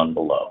those down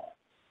below.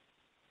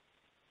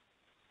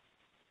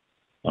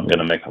 I'm going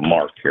to make a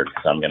mark here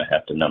because I'm going to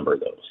have to number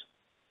those.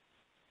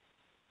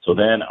 So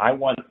then I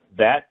want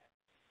that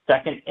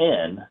second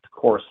N to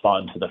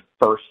correspond to the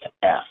first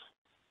F,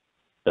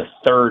 the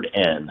third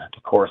N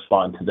to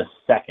correspond to the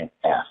second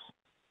F,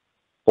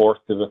 fourth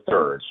to the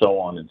third, so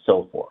on and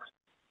so forth.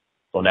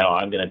 So now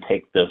I'm going to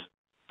take this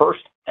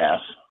first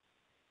F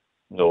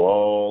and go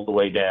all the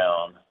way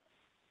down,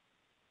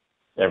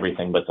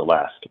 everything but the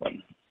last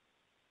one.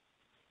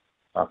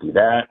 Copy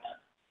that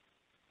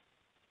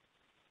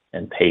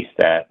and paste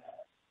that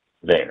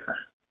there.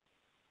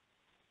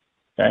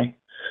 Okay?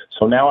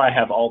 So now I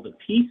have all the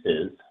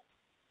pieces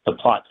to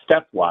plot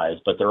stepwise,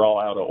 but they're all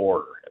out of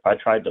order. If I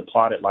tried to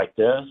plot it like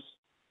this,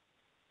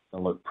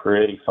 it'll look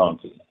pretty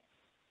funky.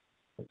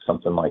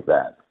 Something like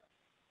that,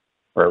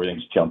 where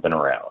everything's jumping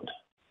around.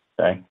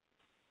 Okay?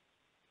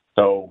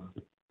 So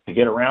to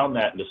get around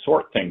that and to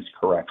sort things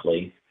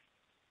correctly,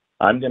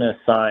 I'm going to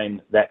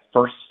assign that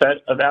first set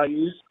of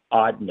values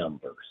odd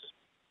numbers.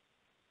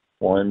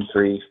 1,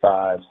 3,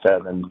 5,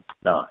 7,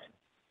 9,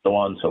 so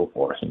on and so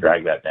forth, and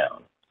drag that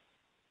down.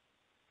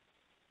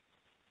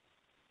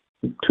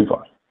 Too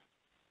far.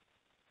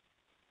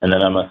 And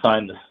then I'm going to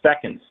assign the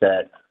second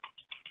set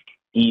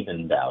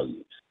even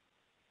values.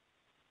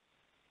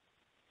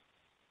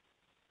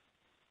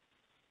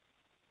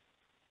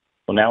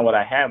 So now what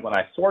I have when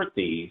I sort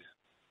these,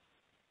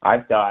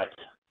 I've got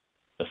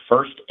the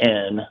first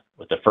N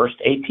with the first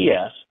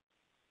APS,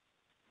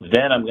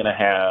 then I'm going to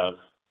have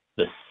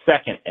the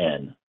second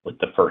N with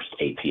the first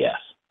APS.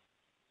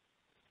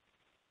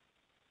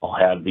 I'll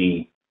have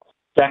the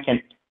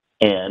second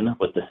N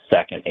with the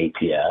second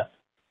APS.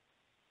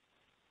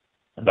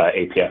 And by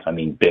APS, I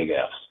mean big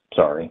F,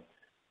 sorry.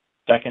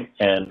 Second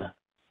N,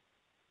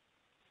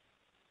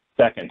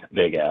 second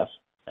big F,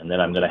 and then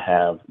I'm going to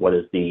have what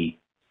is the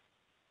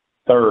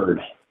third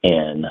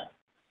N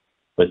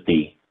with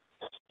the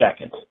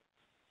second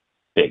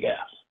big F.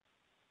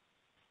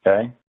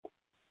 Okay?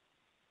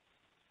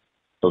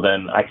 So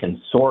then I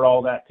can sort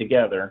all that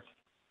together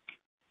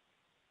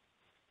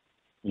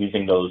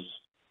using those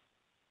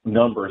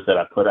numbers that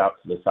I put out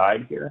to the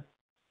side here.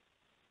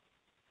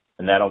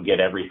 And that'll get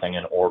everything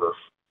in order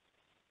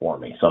for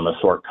me. So I'm going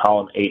to sort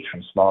column H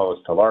from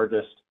smallest to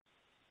largest.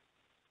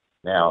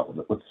 Now,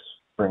 let's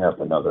bring up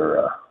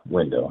another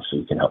window so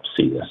you can help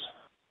see this.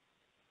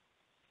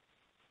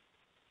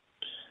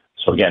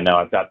 So again, now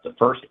I've got the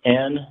first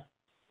N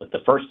with the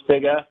first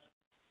big F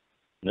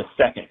and the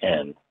second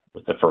N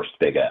with the first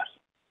big F.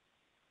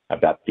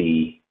 I've got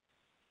the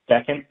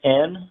second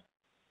N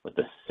with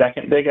the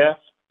second big F,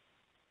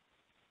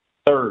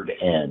 third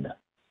N,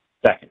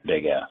 second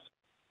big F,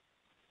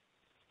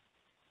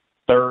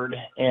 third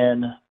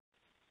N,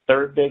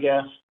 third big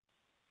F.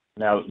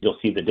 Now you'll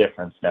see the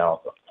difference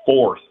now, the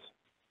fourth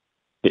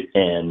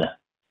N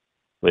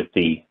with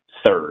the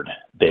third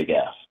big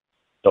F,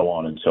 so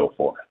on and so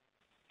forth,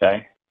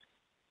 okay?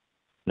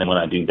 then when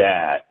I do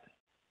that,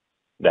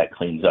 that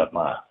cleans up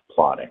my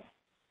plotting.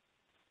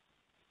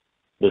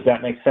 Does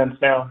that make sense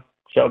now,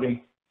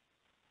 Shelby?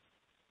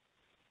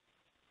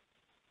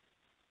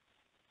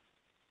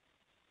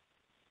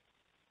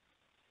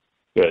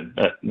 Good.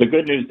 The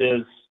good news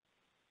is,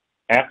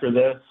 after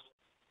this,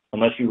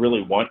 unless you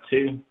really want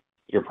to,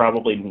 you're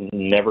probably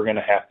never going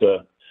to have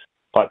to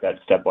plot that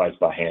stepwise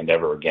by hand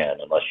ever again,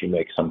 unless you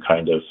make some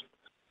kind of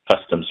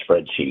custom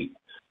spreadsheet.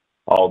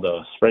 All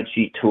the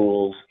spreadsheet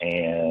tools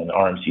and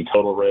RMC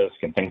total risk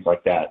and things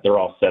like that, they're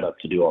all set up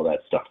to do all that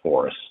stuff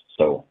for us.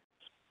 So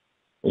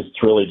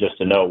it's really just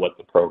to know what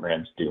the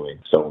program's doing.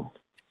 So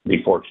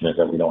be fortunate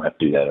that we don't have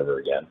to do that ever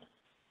again.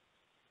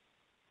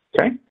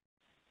 Okay.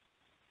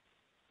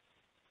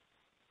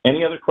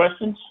 Any other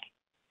questions?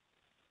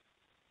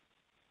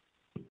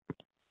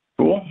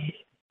 Cool.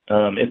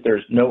 If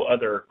there's no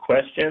other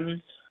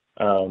questions,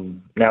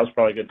 now's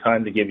probably a good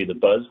time to give you the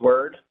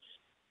buzzword.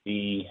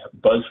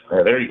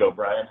 There you go,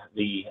 Brian.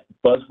 The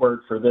buzzword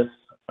for this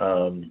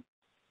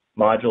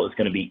module is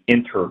going to be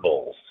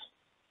intervals.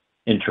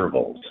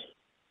 Intervals,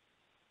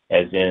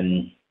 as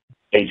in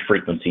phase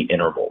frequency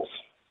intervals.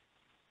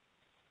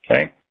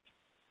 Okay,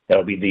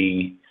 that'll be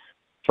the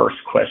first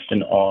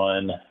question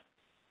on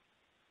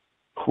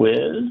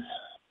quiz.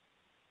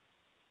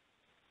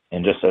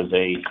 And just as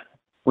a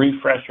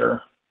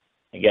refresher,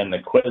 again, the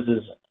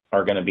quizzes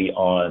are going to be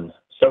on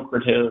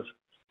Socrative.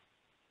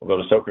 We'll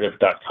go to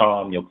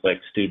Socrative.com. You'll click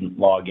Student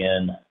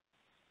Login,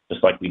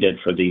 just like we did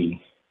for the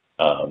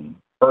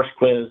first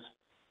quiz.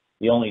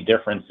 The only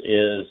difference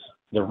is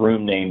the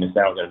room name is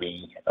now going to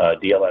be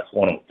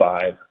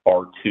DLS-105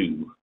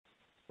 R2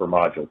 for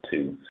Module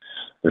 2.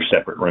 There's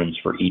separate rooms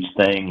for each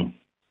thing.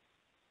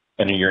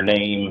 Enter your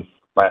name,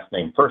 last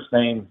name, first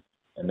name,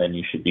 and then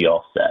you should be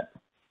all set.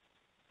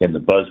 And the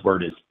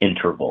buzzword is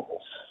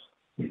intervals.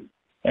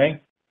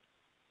 Okay.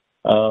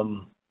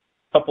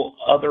 Couple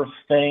other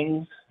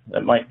things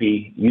that might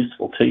be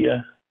useful to you.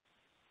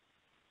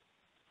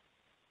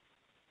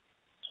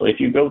 So if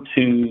you go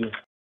to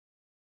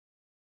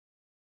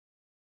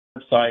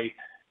the website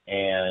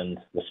and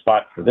the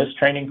spot for this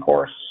training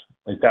course,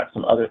 we've got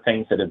some other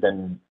things that have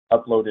been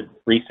uploaded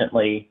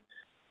recently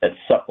that's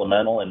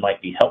supplemental and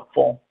might be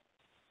helpful.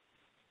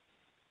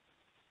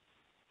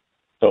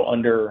 So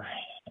under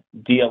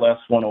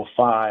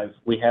DLS-105,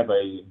 we have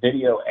a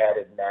video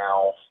added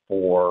now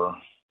for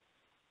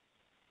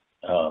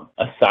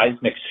a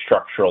seismic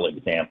structural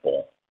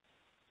example.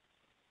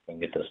 I can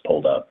get this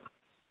pulled up.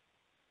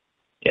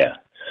 Yeah.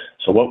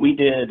 So what we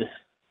did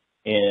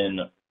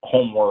in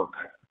homework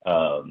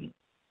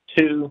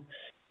 2,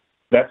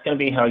 that's going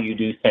to be how you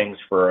do things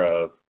for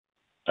a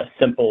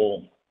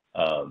simple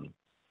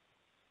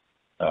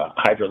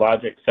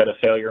hydrologic set of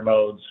failure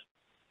modes.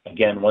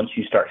 Again, once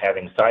you start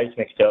having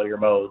seismic failure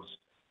modes,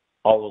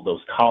 all of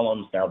those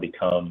columns now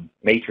become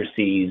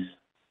matrices.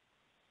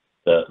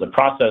 The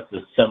process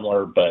is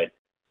similar, but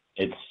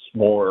it's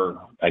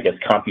more, I guess,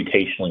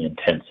 computationally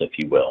intense, if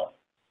you will.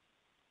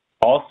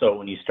 Also,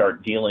 when you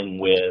start dealing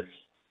with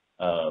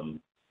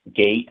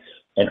gates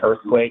and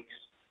earthquakes,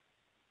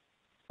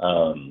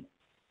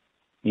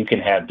 you can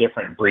have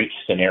different breach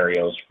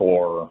scenarios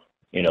for,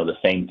 the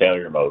same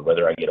failure mode,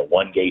 whether I get a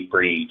 1-gate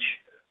breach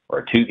or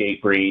a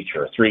 2-gate breach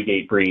or a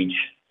 3-gate breach.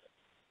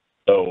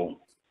 So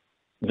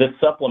this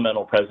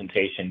supplemental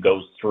presentation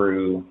goes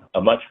through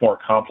a much more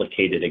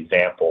complicated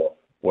example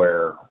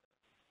where,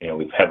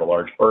 we have a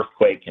large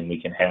earthquake and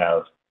we can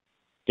have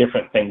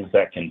different things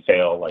that can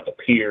fail, like a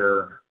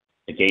pier,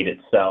 the gate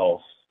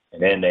itself,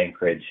 an end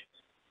anchorage.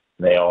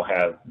 They all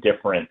have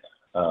different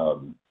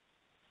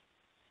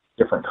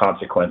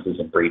consequences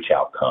and breach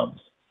outcomes.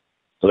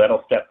 So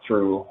that'll step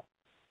through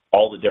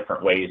all the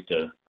different ways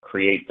to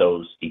create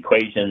those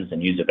equations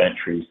and use event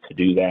trees to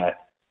do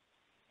that.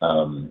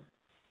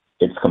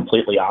 It's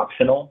completely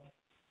optional.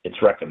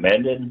 It's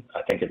recommended.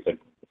 I think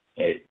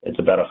it's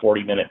about a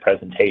 40-minute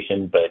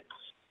presentation, but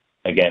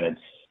again,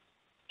 it's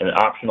an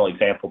optional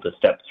example to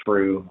step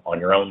through on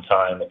your own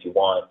time if you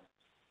want,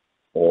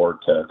 or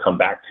to come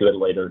back to it at a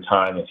later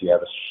time if you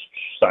have a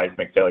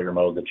seismic failure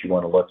mode that you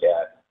want to look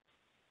at.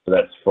 So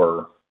that's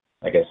for,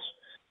 I guess,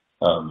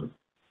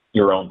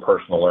 your own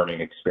personal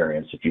learning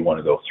experience if you want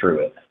to go through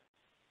it.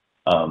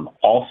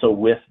 Also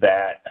with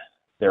that,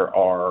 there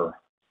are,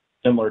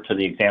 similar to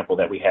the example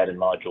that we had in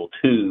Module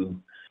 2,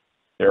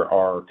 there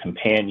are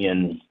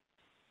companion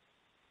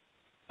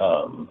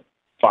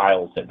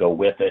files that go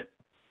with it.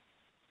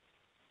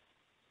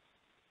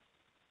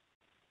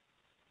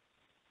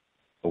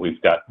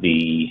 We've got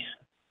the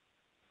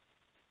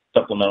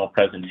supplemental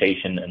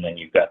presentation, and then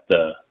you've got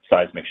the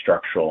seismic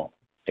structural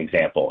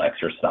example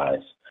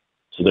exercise.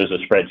 So there's a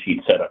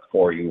spreadsheet set up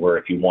for you where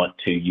if you want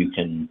to, you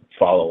can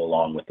follow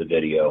along with the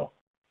video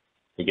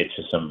to get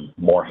you some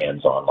more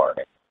hands-on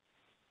learning.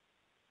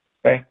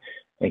 Okay,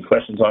 any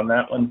questions on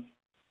that one?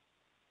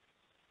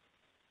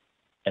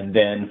 And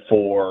then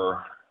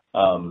for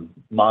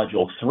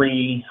Module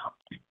 3,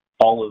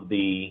 all of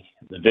the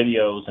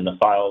videos and the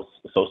files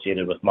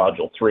associated with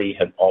Module 3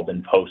 have all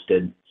been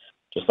posted,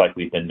 just like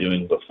we've been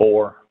doing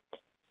before.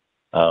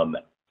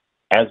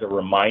 As a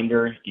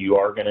reminder, you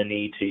are going to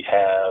need to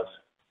have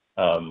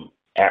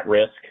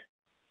at-risk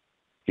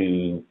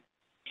to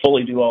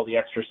fully do all the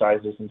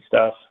exercises and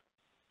stuff.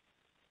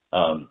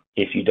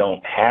 If you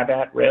don't have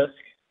at-risk,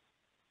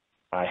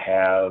 I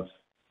have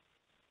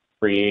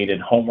created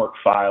homework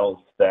files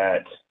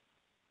that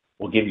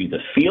will give you the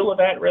feel of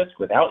at-risk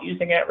without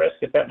using at-risk,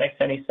 if that makes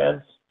any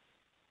sense.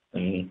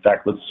 In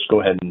fact, let's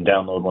go ahead and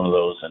download one of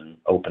those and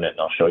open it,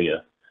 and I'll show you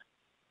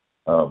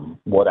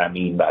what I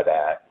mean by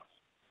that.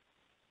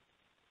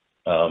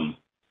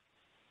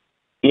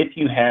 If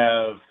you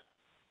have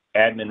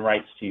admin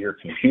rights to your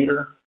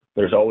computer,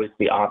 there's always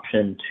the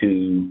option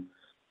to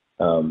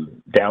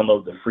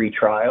download the free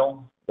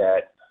trial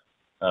that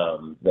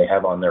they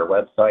have on their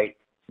website.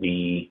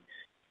 The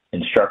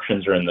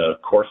instructions are in the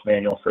course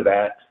manual for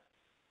that.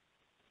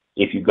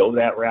 If you go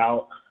that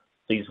route,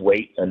 please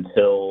wait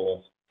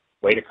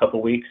a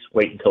couple weeks,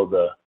 wait until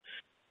the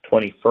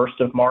 21st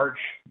of March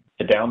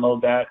to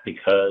download that,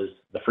 because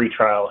the free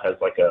trial has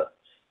like a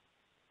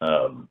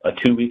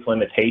 2-week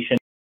limitation.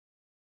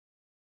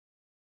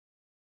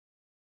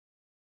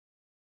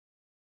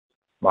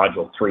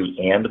 Module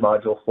 3 and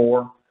Module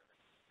 4.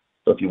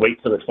 So if you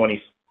wait till the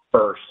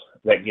 21st,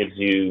 that gives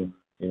you,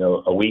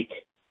 a week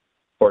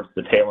towards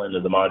the tail end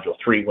of the Module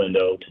 3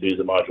 window to do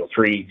the Module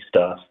 3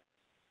 stuff,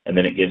 and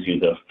then it gives you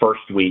the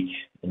first week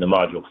in the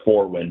Module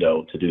 4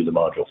 window to do the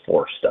Module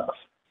 4 stuff.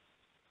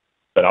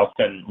 But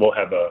we'll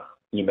have an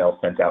email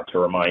sent out to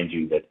remind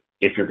you that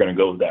if you're going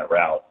to go that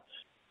route,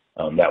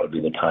 that would be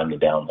the time to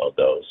download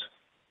those.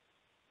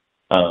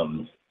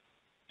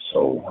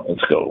 So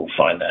let's go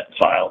find that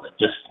file that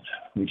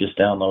we just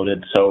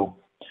downloaded. So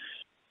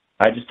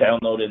I just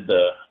downloaded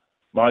the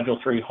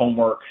Module 3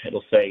 homework.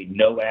 It'll say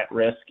no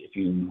at-risk if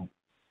you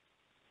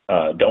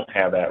don't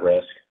have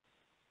at-risk.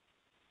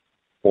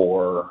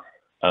 For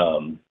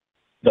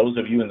those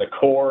of you in the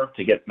core,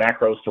 to get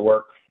macros to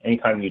work,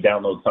 anytime you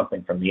download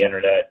something from the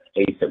internet,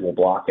 ACIT will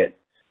block it.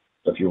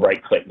 So if you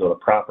right-click, go to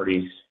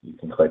Properties, you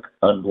can click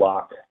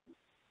Unblock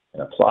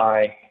and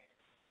Apply.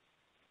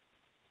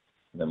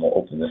 And then we'll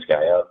open this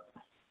guy up.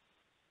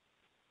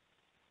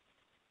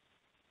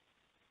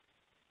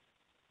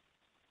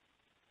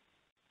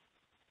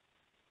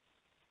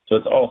 So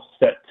it's all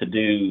set to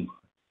do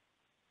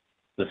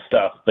the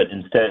stuff, but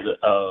instead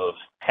of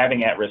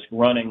having at-risk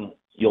running,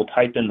 you'll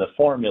type in the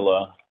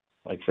formula.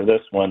 Like for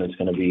this one, it's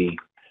going to be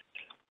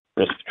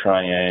risk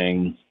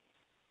triangle,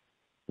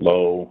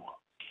 low,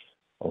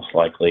 most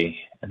likely,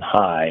 and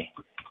high.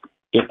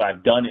 If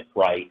I've done it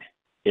right,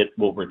 it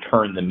will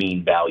return the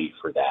mean value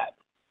for that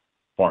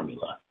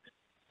formula.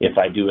 If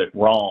I do it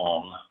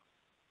wrong,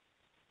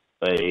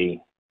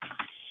 say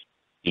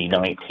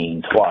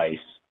D19 twice,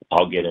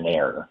 I'll get an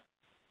error.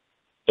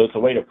 So it's a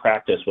way to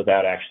practice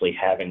without actually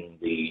having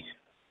the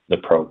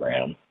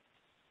program.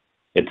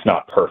 It's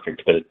not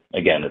perfect, but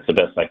again, it's the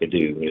best I could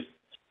do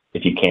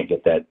if you can't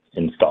get that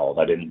installed.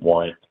 I didn't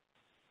want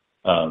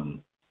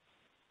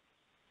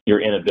your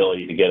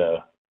inability to get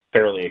a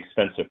fairly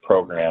expensive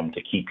program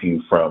to keep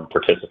you from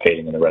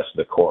participating in the rest of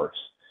the course.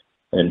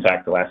 And in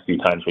fact, the last few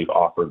times we've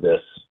offered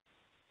this,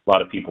 a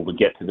lot of people would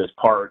get to this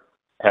part,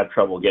 have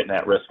trouble getting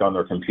at risk on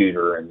their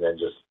computer, and then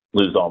just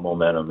lose all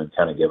momentum and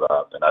kind of give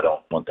up, and I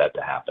don't want that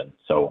to happen.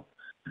 So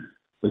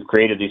we've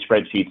created these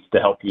spreadsheets to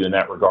help you in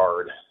that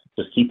regard.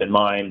 Just keep in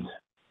mind,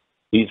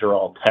 these are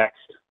all text,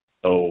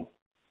 so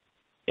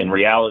in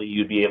reality,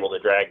 you'd be able to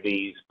drag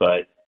these,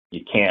 but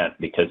you can't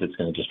because it's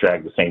going to just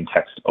drag the same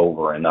text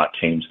over and not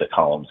change the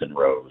columns and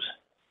rows.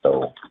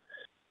 So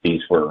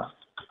you'll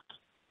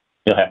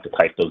have to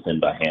type those in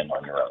by hand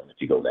on your own if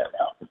you go that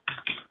route.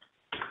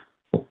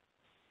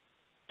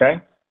 Okay,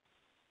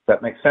 does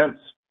that make sense?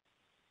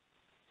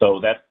 So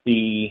that's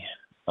the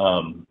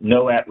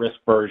no at-risk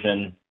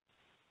version.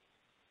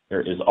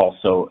 There is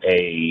also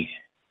a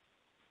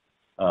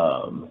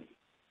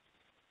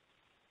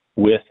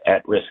with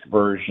at-risk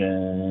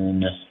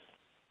version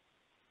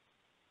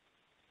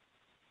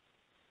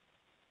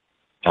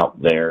out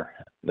there.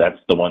 That's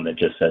the one that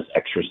just says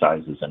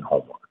exercises and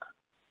homework.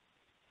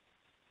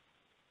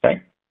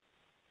 Okay.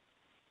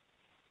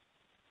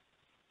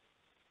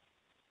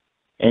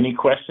 Any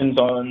questions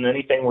on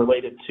anything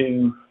related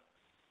to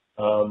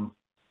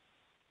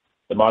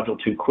the Module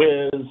 2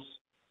 quiz,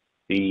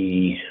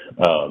 the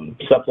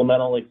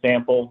supplemental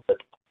example,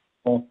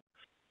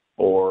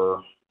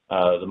 or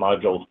the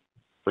Module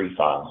 3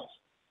 files?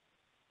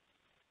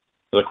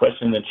 So the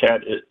question in the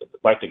chat is,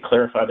 I'd like to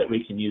clarify that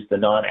we can use the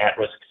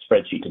non-at-risk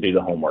spreadsheet to do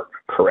the homework.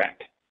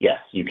 Correct. Yes,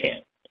 you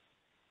can.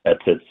 That's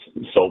its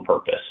sole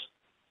purpose.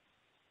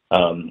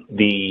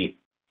 The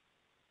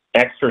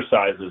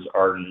exercises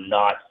are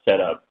not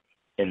set up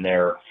in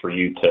there for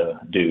you to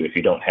do if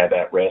you don't have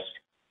at-risk.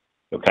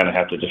 You'll kind of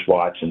have to just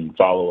watch and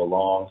follow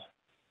along.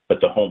 But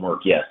the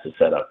homework, yes, is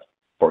set up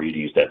for you to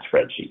use that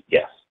spreadsheet,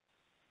 yes.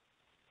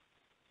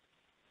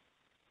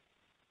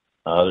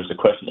 There's a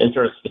question, is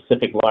there a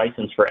specific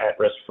license for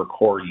at-risk for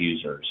core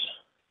users?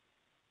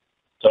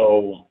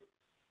 So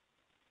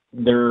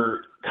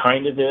there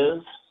kind of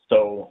is.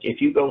 So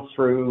if you go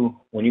through,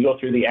 when you go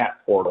through the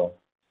app portal,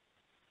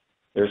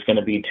 there's going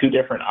to be two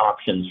different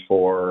options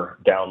for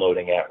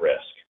downloading at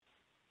risk.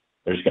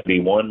 There's going to be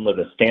one with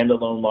a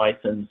standalone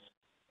license,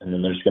 and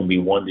then there's going to be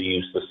one to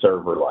use the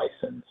server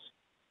license.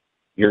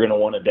 You're going to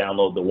want to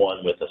download the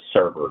one with a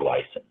server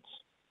license.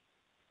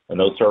 And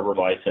those server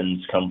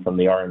licenses come from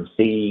the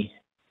RMC.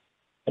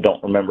 I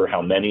don't remember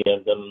how many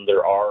of them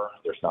there are.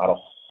 There's not a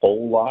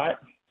whole lot.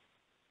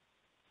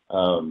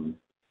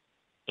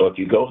 So if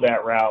you go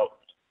that route,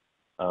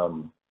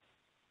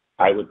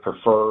 I would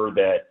prefer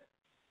that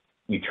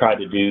you try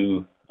to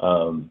do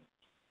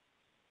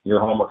your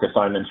homework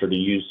assignments or to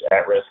use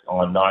at-risk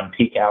on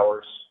non-peak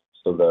hours,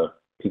 so the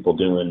people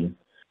doing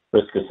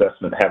risk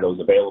assessment have those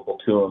available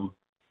to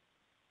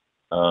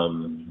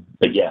them.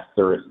 But yes,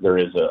 there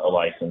is a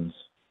license.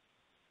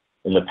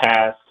 In the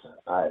past,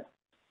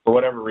 for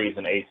whatever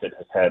reason, ACIT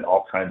has had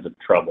all kinds of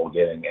trouble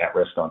getting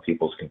at-risk on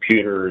people's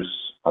computers.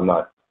 I'm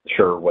not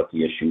sure what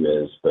the issue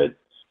is, but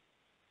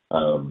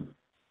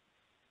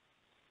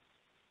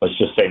let's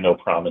just say no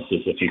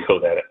promises if you go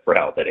that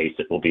route that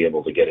ACIT will be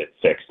able to get it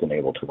fixed and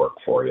able to work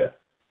for you.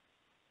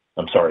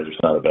 I'm sorry there's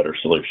not a better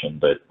solution,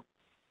 but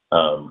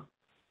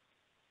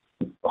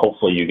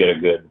hopefully you get a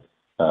good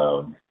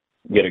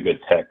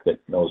tech that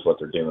knows what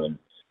they're doing.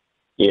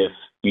 If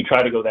you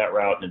try to go that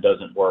route and it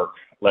doesn't work,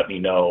 let me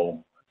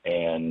know,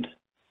 and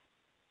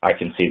I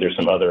can see there's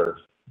some other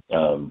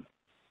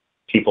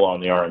people on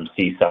the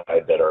RMC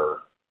side that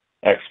are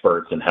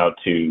experts in how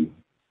to,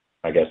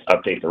 I guess,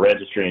 update the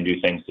registry and do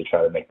things to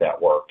try to make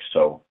that work.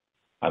 So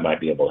I might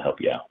be able to help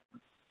you out.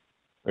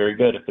 Very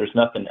good. If there's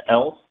nothing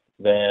else,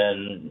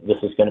 then this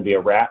is going to be a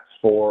wrap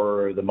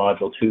for the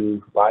Module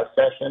 2 live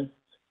session.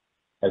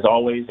 As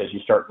always, as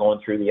you start going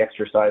through the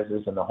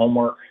exercises and the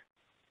homework,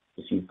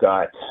 if you've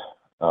got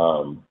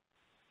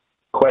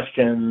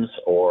questions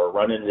or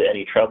run into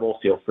any trouble,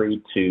 feel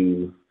free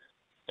to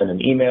send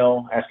an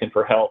email asking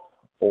for help,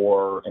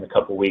 or in a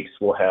couple weeks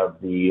we'll have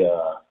the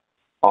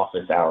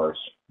office hours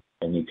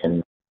and you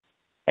can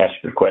ask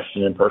your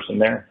question in person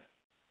there.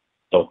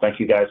 So thank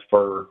you guys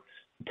for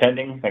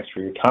attending. Thanks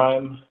for your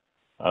time.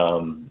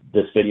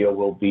 This video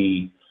will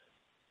be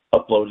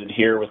uploaded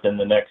here within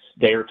the next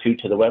day or two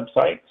to the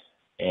website,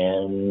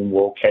 and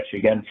we'll catch you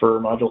again for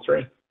Module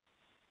 3.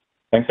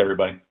 Thanks,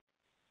 everybody.